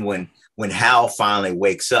 And then when Hal finally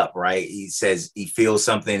wakes up, right, he says he feels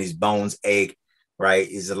something, his bones ache, right?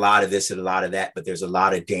 There's a lot of this and a lot of that, but there's a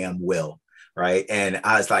lot of damn will, right? And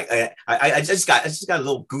I was like, I just got a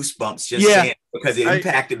little goosebumps just saying, because it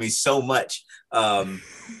impacted me so much. But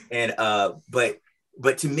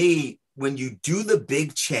to me, when you do the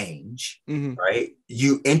big change, right,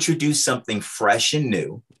 you introduce something fresh and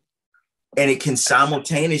new, and it can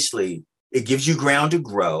simultaneously, it gives you ground to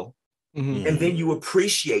grow. And then you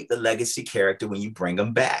appreciate the legacy character when you bring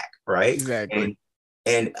them back. Right. Exactly.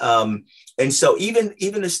 And so even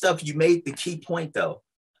the stuff you made, the key point though,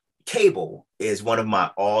 Cable is one of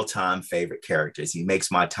my all-time favorite characters. He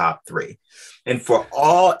makes my top 3. And for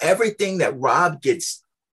everything that Rob gets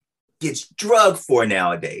drugged for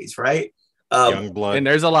nowadays, right? Young blood. And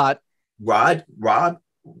there's a lot. Rob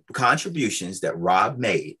contributions that Rob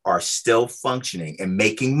made are still functioning and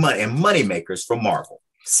making money, and money makers for Marvel.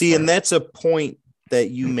 See, and that's a point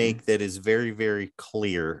that you make that is very, very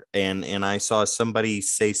clear. And I saw somebody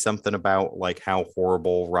say something about like how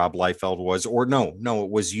horrible Rob Liefeld was, or no,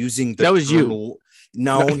 it was using the that was term, you.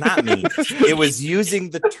 No, not me. It was using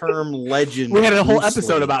the term legend. We had a whole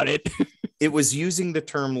episode about it. It was using the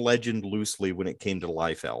term legend loosely when it came to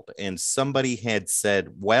Liefeld. And somebody had said,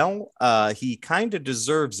 well, he kind of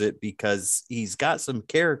deserves it because he's got some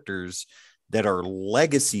characters that are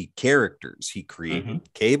legacy characters. He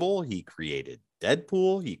created Cable, he created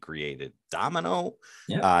Deadpool, he created Domino.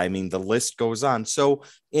 Yeah. I mean, the list goes on. So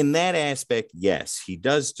in that aspect, yes, he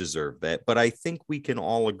does deserve that. But I think we can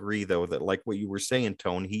all agree, though, that like what you were saying,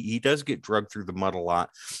 Tone, he does get drugged through the mud a lot.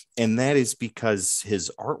 And that is because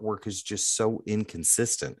his artwork is just so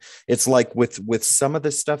inconsistent. It's like with some of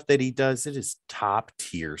the stuff that he does, it is top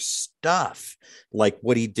tier stuff. Like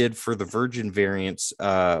what he did for the Virgin variants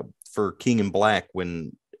for King in Black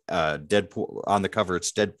when Deadpool on the cover,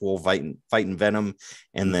 it's Deadpool fighting Venom,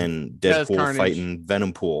 and then Deadpool fighting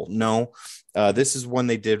Venom Pool. No, this is one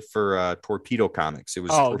they did for Torpedo Comics. It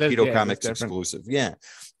was Torpedo Comics exclusive. Yeah.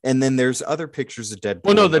 And then there's other pictures of Deadpool.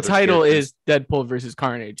 Well, no, the title is Deadpool versus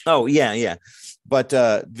Carnage. Oh, yeah. But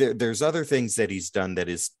there's other things that he's done that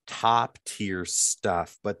is top tier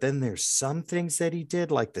stuff. But then there's some things that he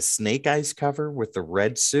did, like the Snake Eyes cover with the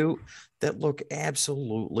red suit, that look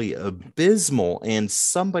absolutely abysmal. And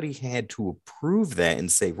somebody had to approve that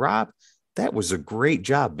and say, Rob, that was a great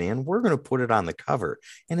job, man. We're going to put it on the cover.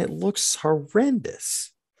 And it looks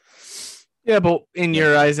horrendous. Yeah, but in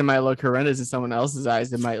your eyes, it might look horrendous. In someone else's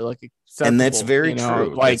eyes, it might look acceptable. And that's very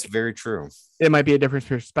true. Like, that's very true. It might be a different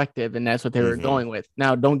perspective, and that's what they were going with.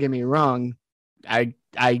 Now, don't get me wrong. I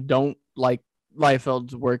don't like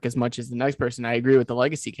Liefeld's work as much as the next person. I agree with the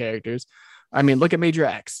legacy characters. I mean, look at Major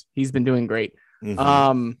X. He's been doing great. He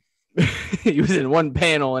was in one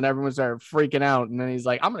panel, and everyone started freaking out. And then he's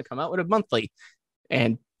like, I'm going to come out with a monthly.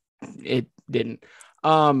 And it didn't.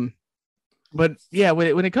 But yeah,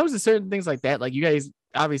 when it comes to certain things like that, like you guys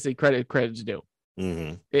obviously credit's due.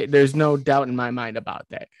 There's no doubt in my mind about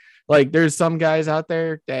that. Like there's some guys out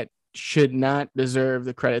there that should not deserve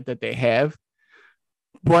the credit that they have,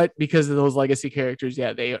 but because of those legacy characters,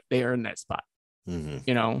 yeah, they earn that spot.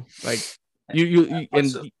 You know, like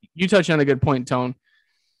you touched on a good point, Tone.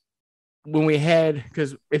 When we had,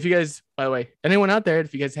 because if you guys, by the way, anyone out there,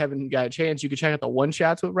 if you guys haven't got a chance, you can check out the one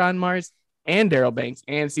shots with Ron Mars and Daryl Banks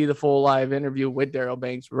and see the full live interview with Daryl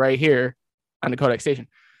Banks right here on the Kodak station.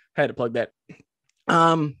 Had to plug that.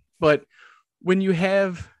 But when you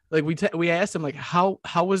have, like, we asked him, like, how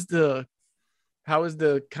was the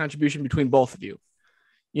contribution between both of you,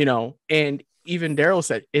 you know? And even Daryl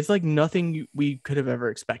said it's like nothing we could have ever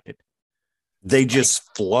expected. They just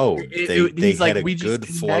flowed. They had a good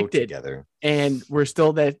flow together, and we're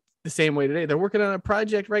still the same way today. They're working on a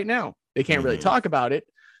project right now. They can't really talk about it,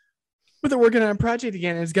 but they're working on a project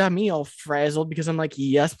again. And it's got me all frazzled because I'm like,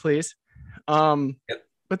 yes, please.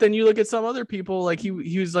 But then you look at some other people, like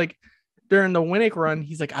he was like during the Winnick run,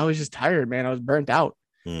 he's like, I was just tired, man. I was burnt out.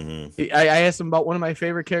 I asked him about one of my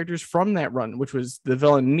favorite characters from that run, which was the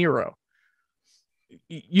villain Nero.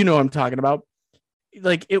 You know what I'm talking about.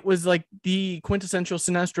 Like it was like the quintessential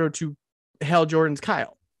Sinestro to Hal Jordan's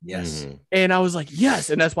Kyle. Yes. And I was like, yes.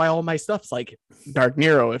 And that's why all my stuff's like Dark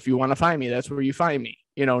Nero. If you want to find me, that's where you find me.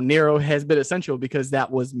 You know, Nero has been essential because that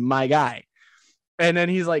was my guy. And then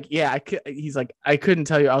he's like, yeah, he's like, I couldn't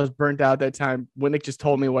tell you. I was burnt out that time. Winnick just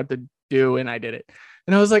told me what to do and I did it.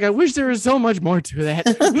 And I was like, I wish there was so much more to that.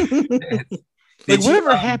 Like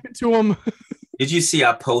whatever happened to him. Did you see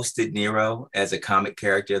I posted Nero as a comic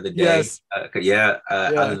character the day? Yes.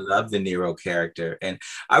 I love the Nero character. And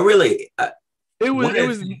I really...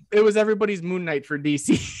 It was everybody's Moon Knight for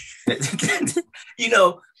DC. You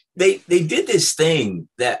know, they did this thing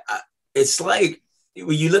that it's like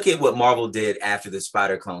when you look at what Marvel did after the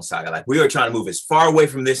Spider Clone saga, like we are trying to move as far away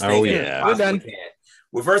from this thing as we possibly can.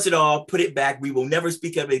 Reverse it all, put it back. We will never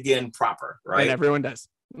speak of it again proper, right? And everyone does.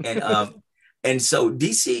 And so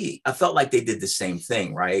DC, I felt like they did the same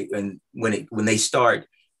thing, right? And when they start,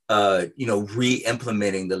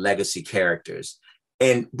 re-implementing the legacy characters,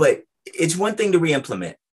 but it's one thing to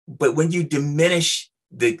re-implement, but when you diminish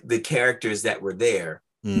the characters that were there,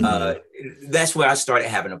 that's where I started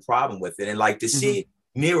having a problem with it. And like to see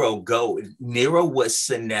Nero was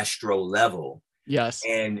Sinestro level. Yes.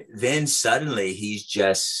 And then suddenly he's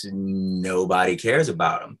just nobody cares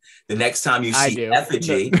about him. The next time you see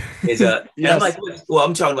Effigy is a yes. I'm like, well,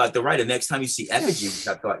 I'm talking about the writer. The next time you see Effigy, which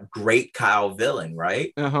I thought great Kyle villain,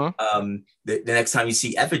 right? The next time you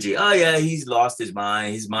see Effigy, oh yeah, he's lost his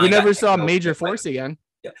mind. His mind. We never saw Major Force again.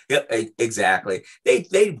 Yeah, exactly.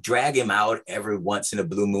 They drag him out every once in a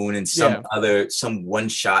blue moon in some one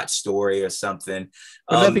shot story or something.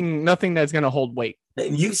 But nothing that's gonna hold weight.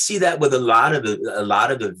 You see that with a lot of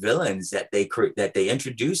the villains that they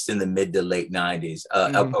introduced in the mid to late 90s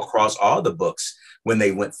across all the books when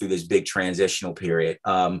they went through this big transitional period.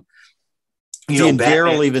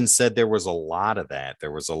 Daryl even said there was a lot of that.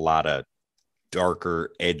 There was a lot of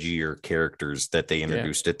darker, edgier characters that they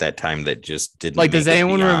introduced at that time that just didn't. Like, does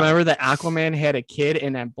anyone remember that Aquaman had a kid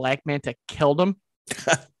and then Black Manta killed him?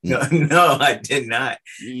 No, I did not.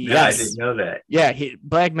 Yes. No, I didn't know that. Yeah,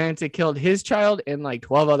 Black Manta killed his child and like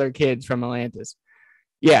 12 other kids from Atlantis.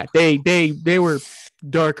 Yeah, they were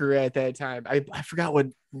darker at that time. I forgot what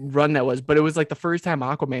run that was, but it was like the first time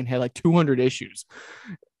Aquaman had like 200 issues.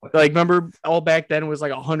 Like, remember, all back then was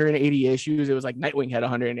like 180 issues. It was like Nightwing had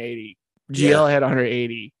 180, GL had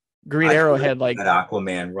 180, Green Arrow had like that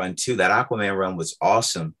Aquaman run too. That Aquaman run was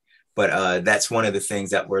awesome, but that's one of the things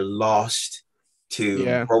that were lost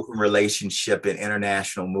to broken relationship and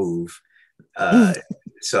international move.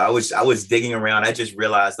 So I was digging around. I just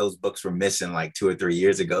realized those books were missing like 2 or 3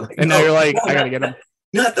 years ago. Like, and now you're like, I gotta get them.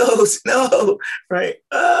 Not those, no, right?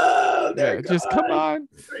 Oh, just come on.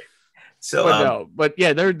 Right. So, but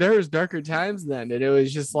yeah, there was darker times then, and it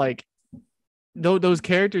was just like those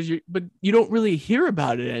characters. But you don't really hear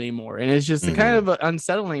about it anymore, and it's just kind of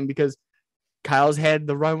unsettling because Kyle's had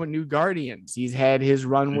the run with New Guardians. He's had his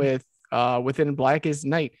run with within Blackest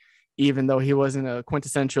Night, even though he wasn't a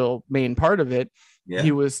quintessential main part of it. Yeah.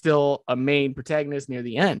 He was still a main protagonist near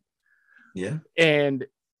the end. Yeah, and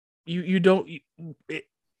you don't.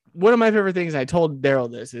 One of my favorite things, I told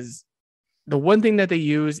Daryl this, is the one thing that they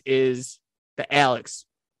use is the Alex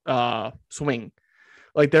swing.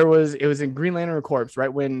 Like it was in Green Lantern Corps,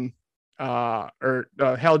 right when Hal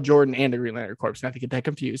Jordan and the Green Lantern Corps, not to get that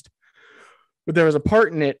confused. But there was a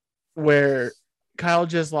part in it where Kyle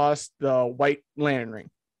just lost the White Lantern ring.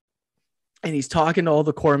 And he's talking to all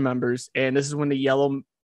the Corps members, and this is when the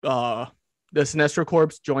Sinestro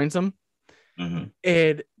Corps joins them. Mm-hmm.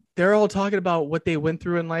 And they're all talking about what they went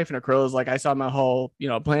through in life. And Crow's like, I saw my whole,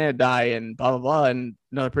 planet die and blah, blah, blah. And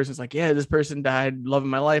another person's like, yeah, this person died, loving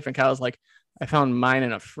my life. And Kyle's like, I found mine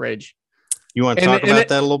in a fridge. You want to talk about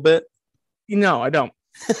that a little bit? No, I don't.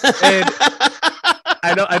 And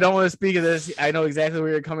I don't want to speak of this. I know exactly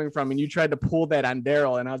where you're coming from. And you tried to pull that on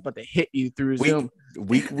Daryl, and I was about to hit you through Zoom.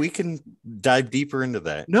 We can dive deeper into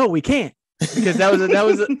that. No, we can't. Because that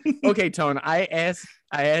was okay, Tone. I asked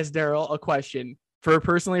Daryl a question.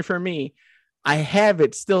 Personally for me, I have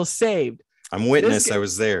it still saved. I'm witness. I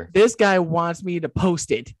was there. This guy wants me to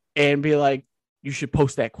post it and be like, you should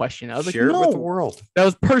post that question. I was Share like, no, it with the world. That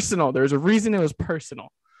was personal. There's a reason it was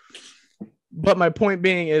personal. But my point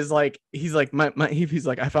being is like, he's like, he's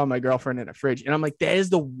like, I found my girlfriend in a fridge. And I'm like, that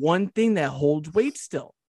is the one thing that holds weight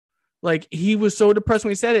still. Like, he was so depressed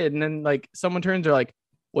when he said it. And then like someone turns, they're like,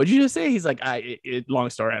 what'd you just say? He's like,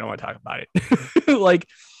 long story. I don't want to talk about it. Like,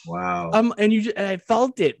 wow. And I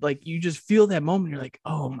felt it. Like, you just feel that moment. You're like,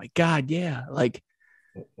 oh my God. Yeah. Like,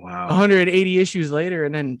 wow. 180 issues later.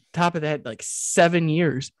 And then top of that, like 7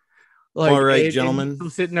 years. Like, all right, gentlemen.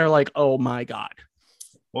 Sitting there like, oh my God.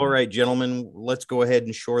 All right, gentlemen, let's go ahead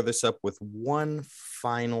and shore this up with one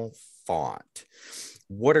final thought.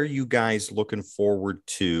 What are you guys looking forward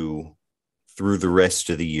to through the rest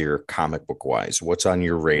of the year, comic book wise? What's on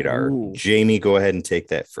your radar? Ooh. Jamie, go ahead and take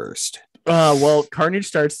that first. Well, Carnage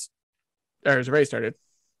starts, or has already started,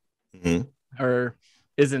 or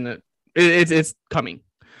isn't it? It's coming.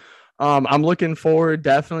 I'm looking forward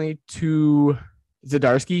definitely to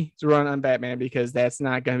Zdarsky's run on Batman, because that's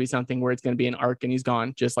not going to be something where it's going to be an arc and he's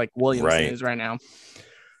gone, just like Williamson is right now.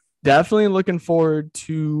 Definitely looking forward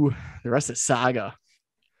to the rest of Saga.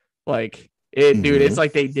 Like it, dude, it's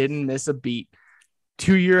like they didn't miss a beat.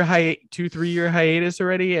 3 year hiatus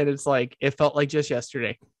already, and it's like it felt like just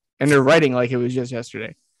yesterday. And they're writing like it was just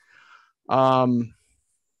yesterday. I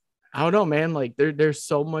don't know, man. Like there's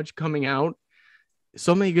so much coming out,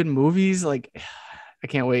 so many good movies. Like I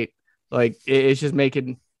can't wait. Like it's just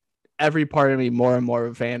making every part of me more and more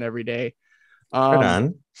of a fan every day. Right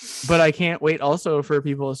on. But I can't wait also for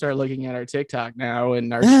people to start looking at our TikTok now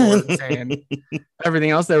and our shorts and everything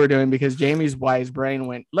else that we're doing, because Jamie's wise brain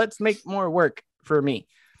went, let's make more work for me.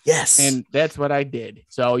 Yes. And that's what I did.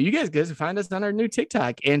 So you guys can find us on our new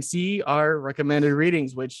TikTok and see our recommended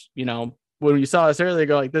readings, which, when you saw us earlier,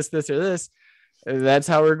 go like this, or this, that's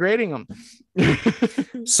how we're grading them.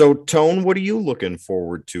 So Tone, what are you looking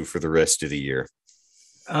forward to for the rest of the year?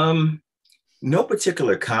 No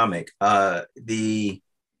particular comic. I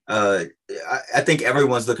think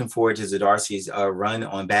everyone's looking forward to Zdarsky's run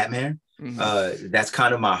on Batman. That's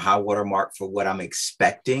kind of my high water mark for what I'm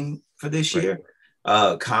expecting for this year,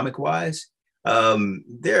 comic wise.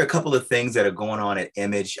 There are a couple of things that are going on at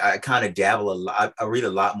Image. I kind of dabble a lot. I read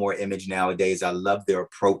a lot more Image nowadays. I love their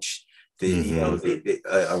approach.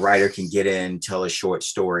 A writer can get in, tell a short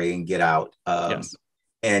story, and get out. But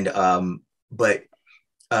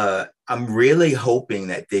I'm really hoping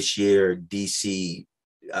that this year DC.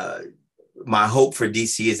 My hope for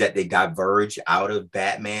DC is that they diverge out of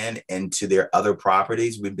Batman into their other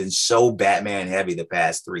properties. We've been so Batman heavy the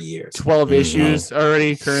past 3 years. 12 issues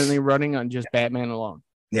already currently running on just Batman alone.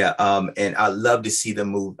 Yeah. And I love to see them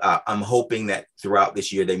move. I'm hoping that throughout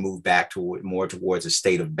this year, they move back more towards a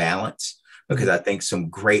state of balance, because I think some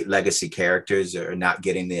great legacy characters are not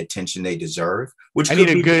getting the attention they deserve, which I need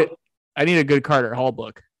a good Carter Hall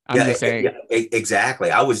book. I'm just saying. Yeah, exactly.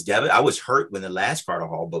 I was hurt when the last Carter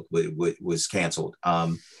Hall book was canceled.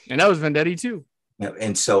 And that was Vendetti too.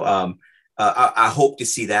 And so I hope to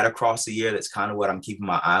see that across the year. That's kind of what I'm keeping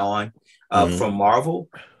my eye on. From Marvel,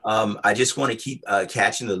 I just want to keep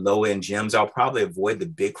catching the low end gems. I'll probably avoid the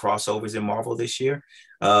big crossovers in Marvel this year.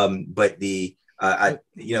 But the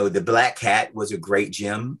Black Cat was a great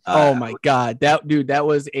gem. Oh my God, that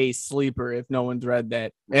was a sleeper. If no one's read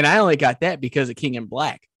that, and I only got that because of King in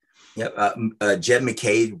Black. Yep. Jed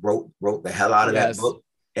McCade wrote the hell out of that book.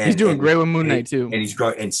 And he's doing great with Moon Knight too. And he's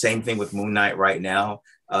growing. And same thing with Moon Knight right now.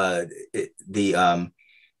 And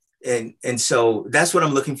so that's what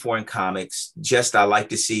I'm looking for in comics. Just I like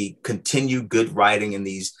to see continued good writing in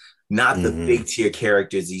these, not the big tier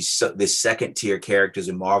characters, the second tier characters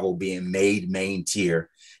in Marvel being made main tier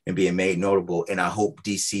and being made notable. And I hope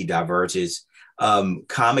DC diverges.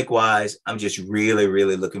 Comic wise, I'm just really,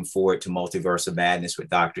 really looking forward to Multiverse of Madness with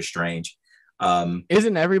Doctor Strange.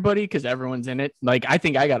 Isn't everybody? Because everyone's in it. Like, I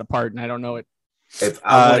think I got a part and I don't know it. If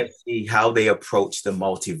I want to see how they approach the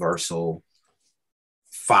multiversal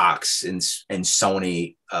Fox and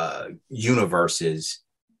Sony universes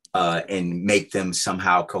and make them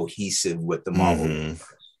somehow cohesive with the Marvel.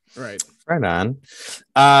 Right on.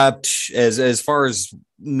 As far as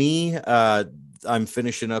me, I'm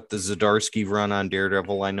finishing up the Zdarsky run on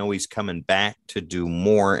Daredevil. I know he's coming back to do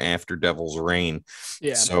more after Devil's Reign.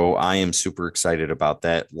 Yeah. So I am super excited about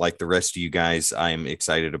that. Like the rest of you guys, I am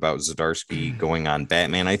excited about Zdarsky going on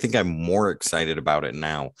Batman. I think I'm more excited about it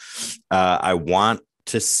now. I want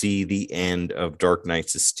to see the end of Dark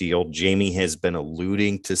Knights of Steel. Jamie has been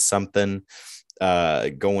alluding to something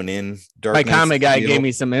going in. My comic guy gave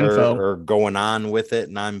me some info or going on with it,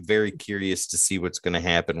 and I'm very curious to see what's going to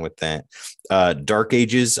happen with that. Dark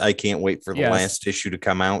Ages, I can't wait for the last issue to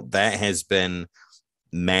come out. That has been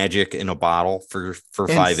magic in a bottle for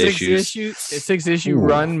 5 issues. A 6-issue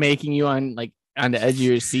run, making you on the edge of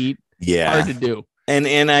your seat. Yeah, hard to do.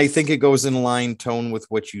 And I think it goes in line tone with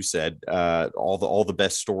what you said. All the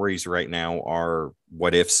best stories right now are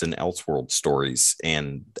what ifs and Elseworld stories,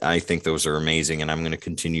 and I think those are amazing. And I'm going to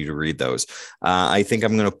continue to read those. I think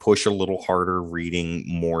I'm going to push a little harder, reading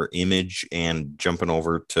more Image and jumping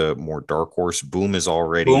over to more Dark Horse. Boom is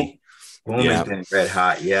already. Boom has been red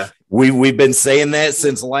hot. Yeah, we've been saying that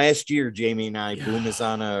since last year, Jamie and I. Boom is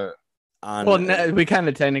on a. We kind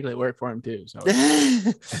of technically work for him too, so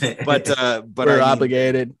but we're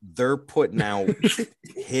obligated. They're putting out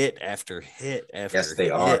hit after hit after yes, they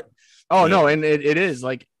hit. are. Oh no, and it is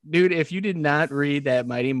like, dude, if you did not read that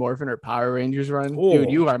Mighty Morphin or Power Rangers run,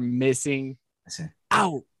 dude, you are missing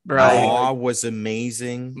out, bro. Maw was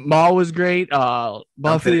amazing. Maw was great.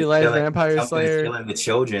 Buffy the Last Vampire Slayer, killing the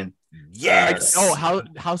children. Yes.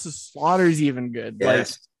 House of Slaughter is even good.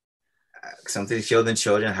 Yes. Something to kill the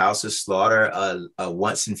children, House of Slaughter,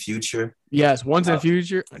 Once and Future. Yes, Once and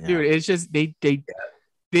Future. Dude, it's just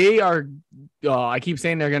they are I keep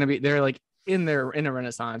saying they're like in a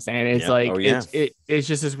renaissance, and it's it's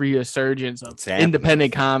just this resurgence of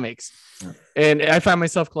independent comics. Yeah. And I find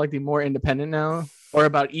myself collecting more independent now, or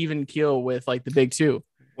about even keel with like the big two.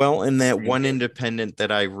 Well, in that one independent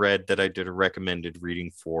that I read, that I did a recommended reading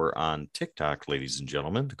for on TikTok, ladies and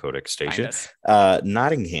gentlemen, the Codex Station,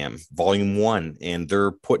 Nottingham, Volume 1, and they're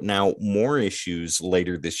putting out more issues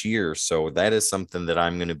later this year. So that is something that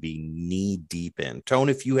I'm going to be knee deep in. Tone,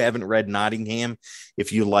 if you haven't read Nottingham,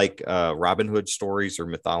 if you like Robin Hood stories or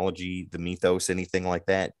mythology, the mythos, anything like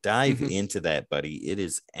that, dive into that, buddy. It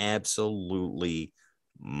is absolutely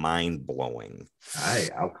mind-blowing.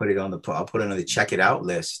 I'll put it on the check it out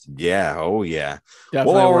list. Yeah. Oh yeah.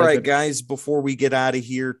 Definitely. Well, all right, guys, before we get out of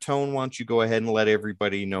here, Tone, why don't you go ahead and let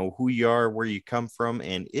everybody know who you are, where you come from,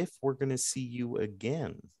 and if we're going to see you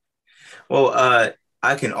again. Well,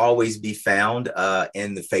 I can always be found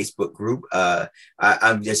in the Facebook group.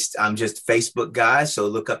 I'm just Facebook guy. So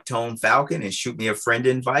look up Tone Faulcon and shoot me a friend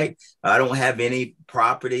invite. I don't have any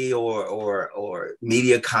property or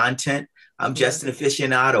media content. I'm just an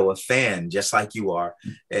aficionado, a fan, just like you are,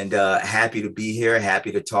 and happy to be here.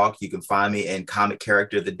 Happy to talk. You can find me in Comic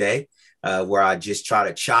Character of the Day, where I just try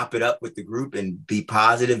to chop it up with the group and be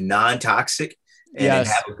positive, non-toxic, and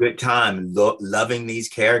have a good time loving these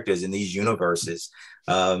characters in these universes.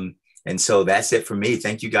 And so that's it for me.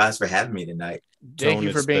 Thank you guys for having me tonight. Thank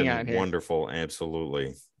you for being on here. Wonderful.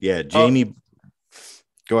 Absolutely. Yeah. Jamie,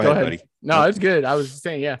 go ahead, buddy. No, it's good. I was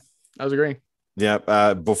saying, yeah, I was agreeing.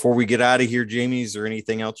 Yeah. Before we get out of here, Jamie, is there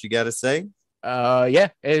anything else you got to say? Yeah,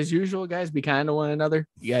 as usual, guys, be kind to one another.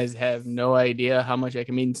 You guys have no idea how much I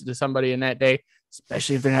can mean to somebody in that day,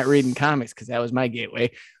 especially if they're not reading comics, because that was my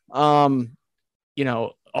gateway. Always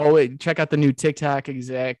check out the new TikTok,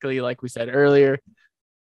 exactly like we said earlier.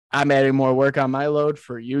 I'm adding more work on my load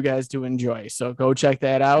for you guys to enjoy. So go check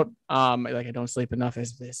that out. I don't sleep enough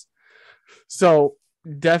as this. So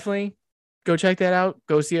definitely go check that out.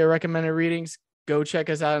 Go see our recommended readings. Go check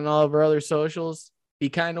us out on all of our other socials. Be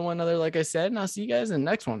kind to one another, like I said, and I'll see you guys in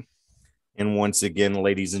the next one. And once again,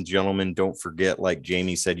 ladies and gentlemen, don't forget, like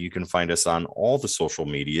Jamie said, you can find us on all the social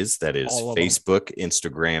medias. That is Facebook,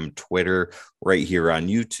 Instagram, Twitter, right here on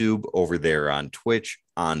YouTube, over there on Twitch,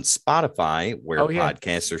 on Spotify, where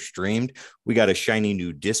podcasts are streamed. We got a shiny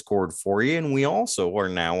new Discord for you. And we also are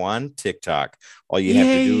now on TikTok. All you have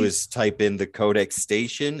to do is type in the Codex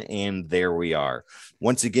Station, and there we are.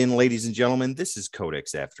 Once again, ladies and gentlemen, this is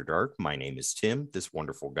Codex After Dark. My name is Tim. This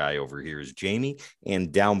wonderful guy over here is Jamie.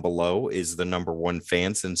 And down below is the #1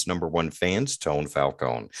 fan since #1 fans, Tone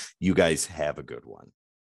Faulcon. You guys have a good one.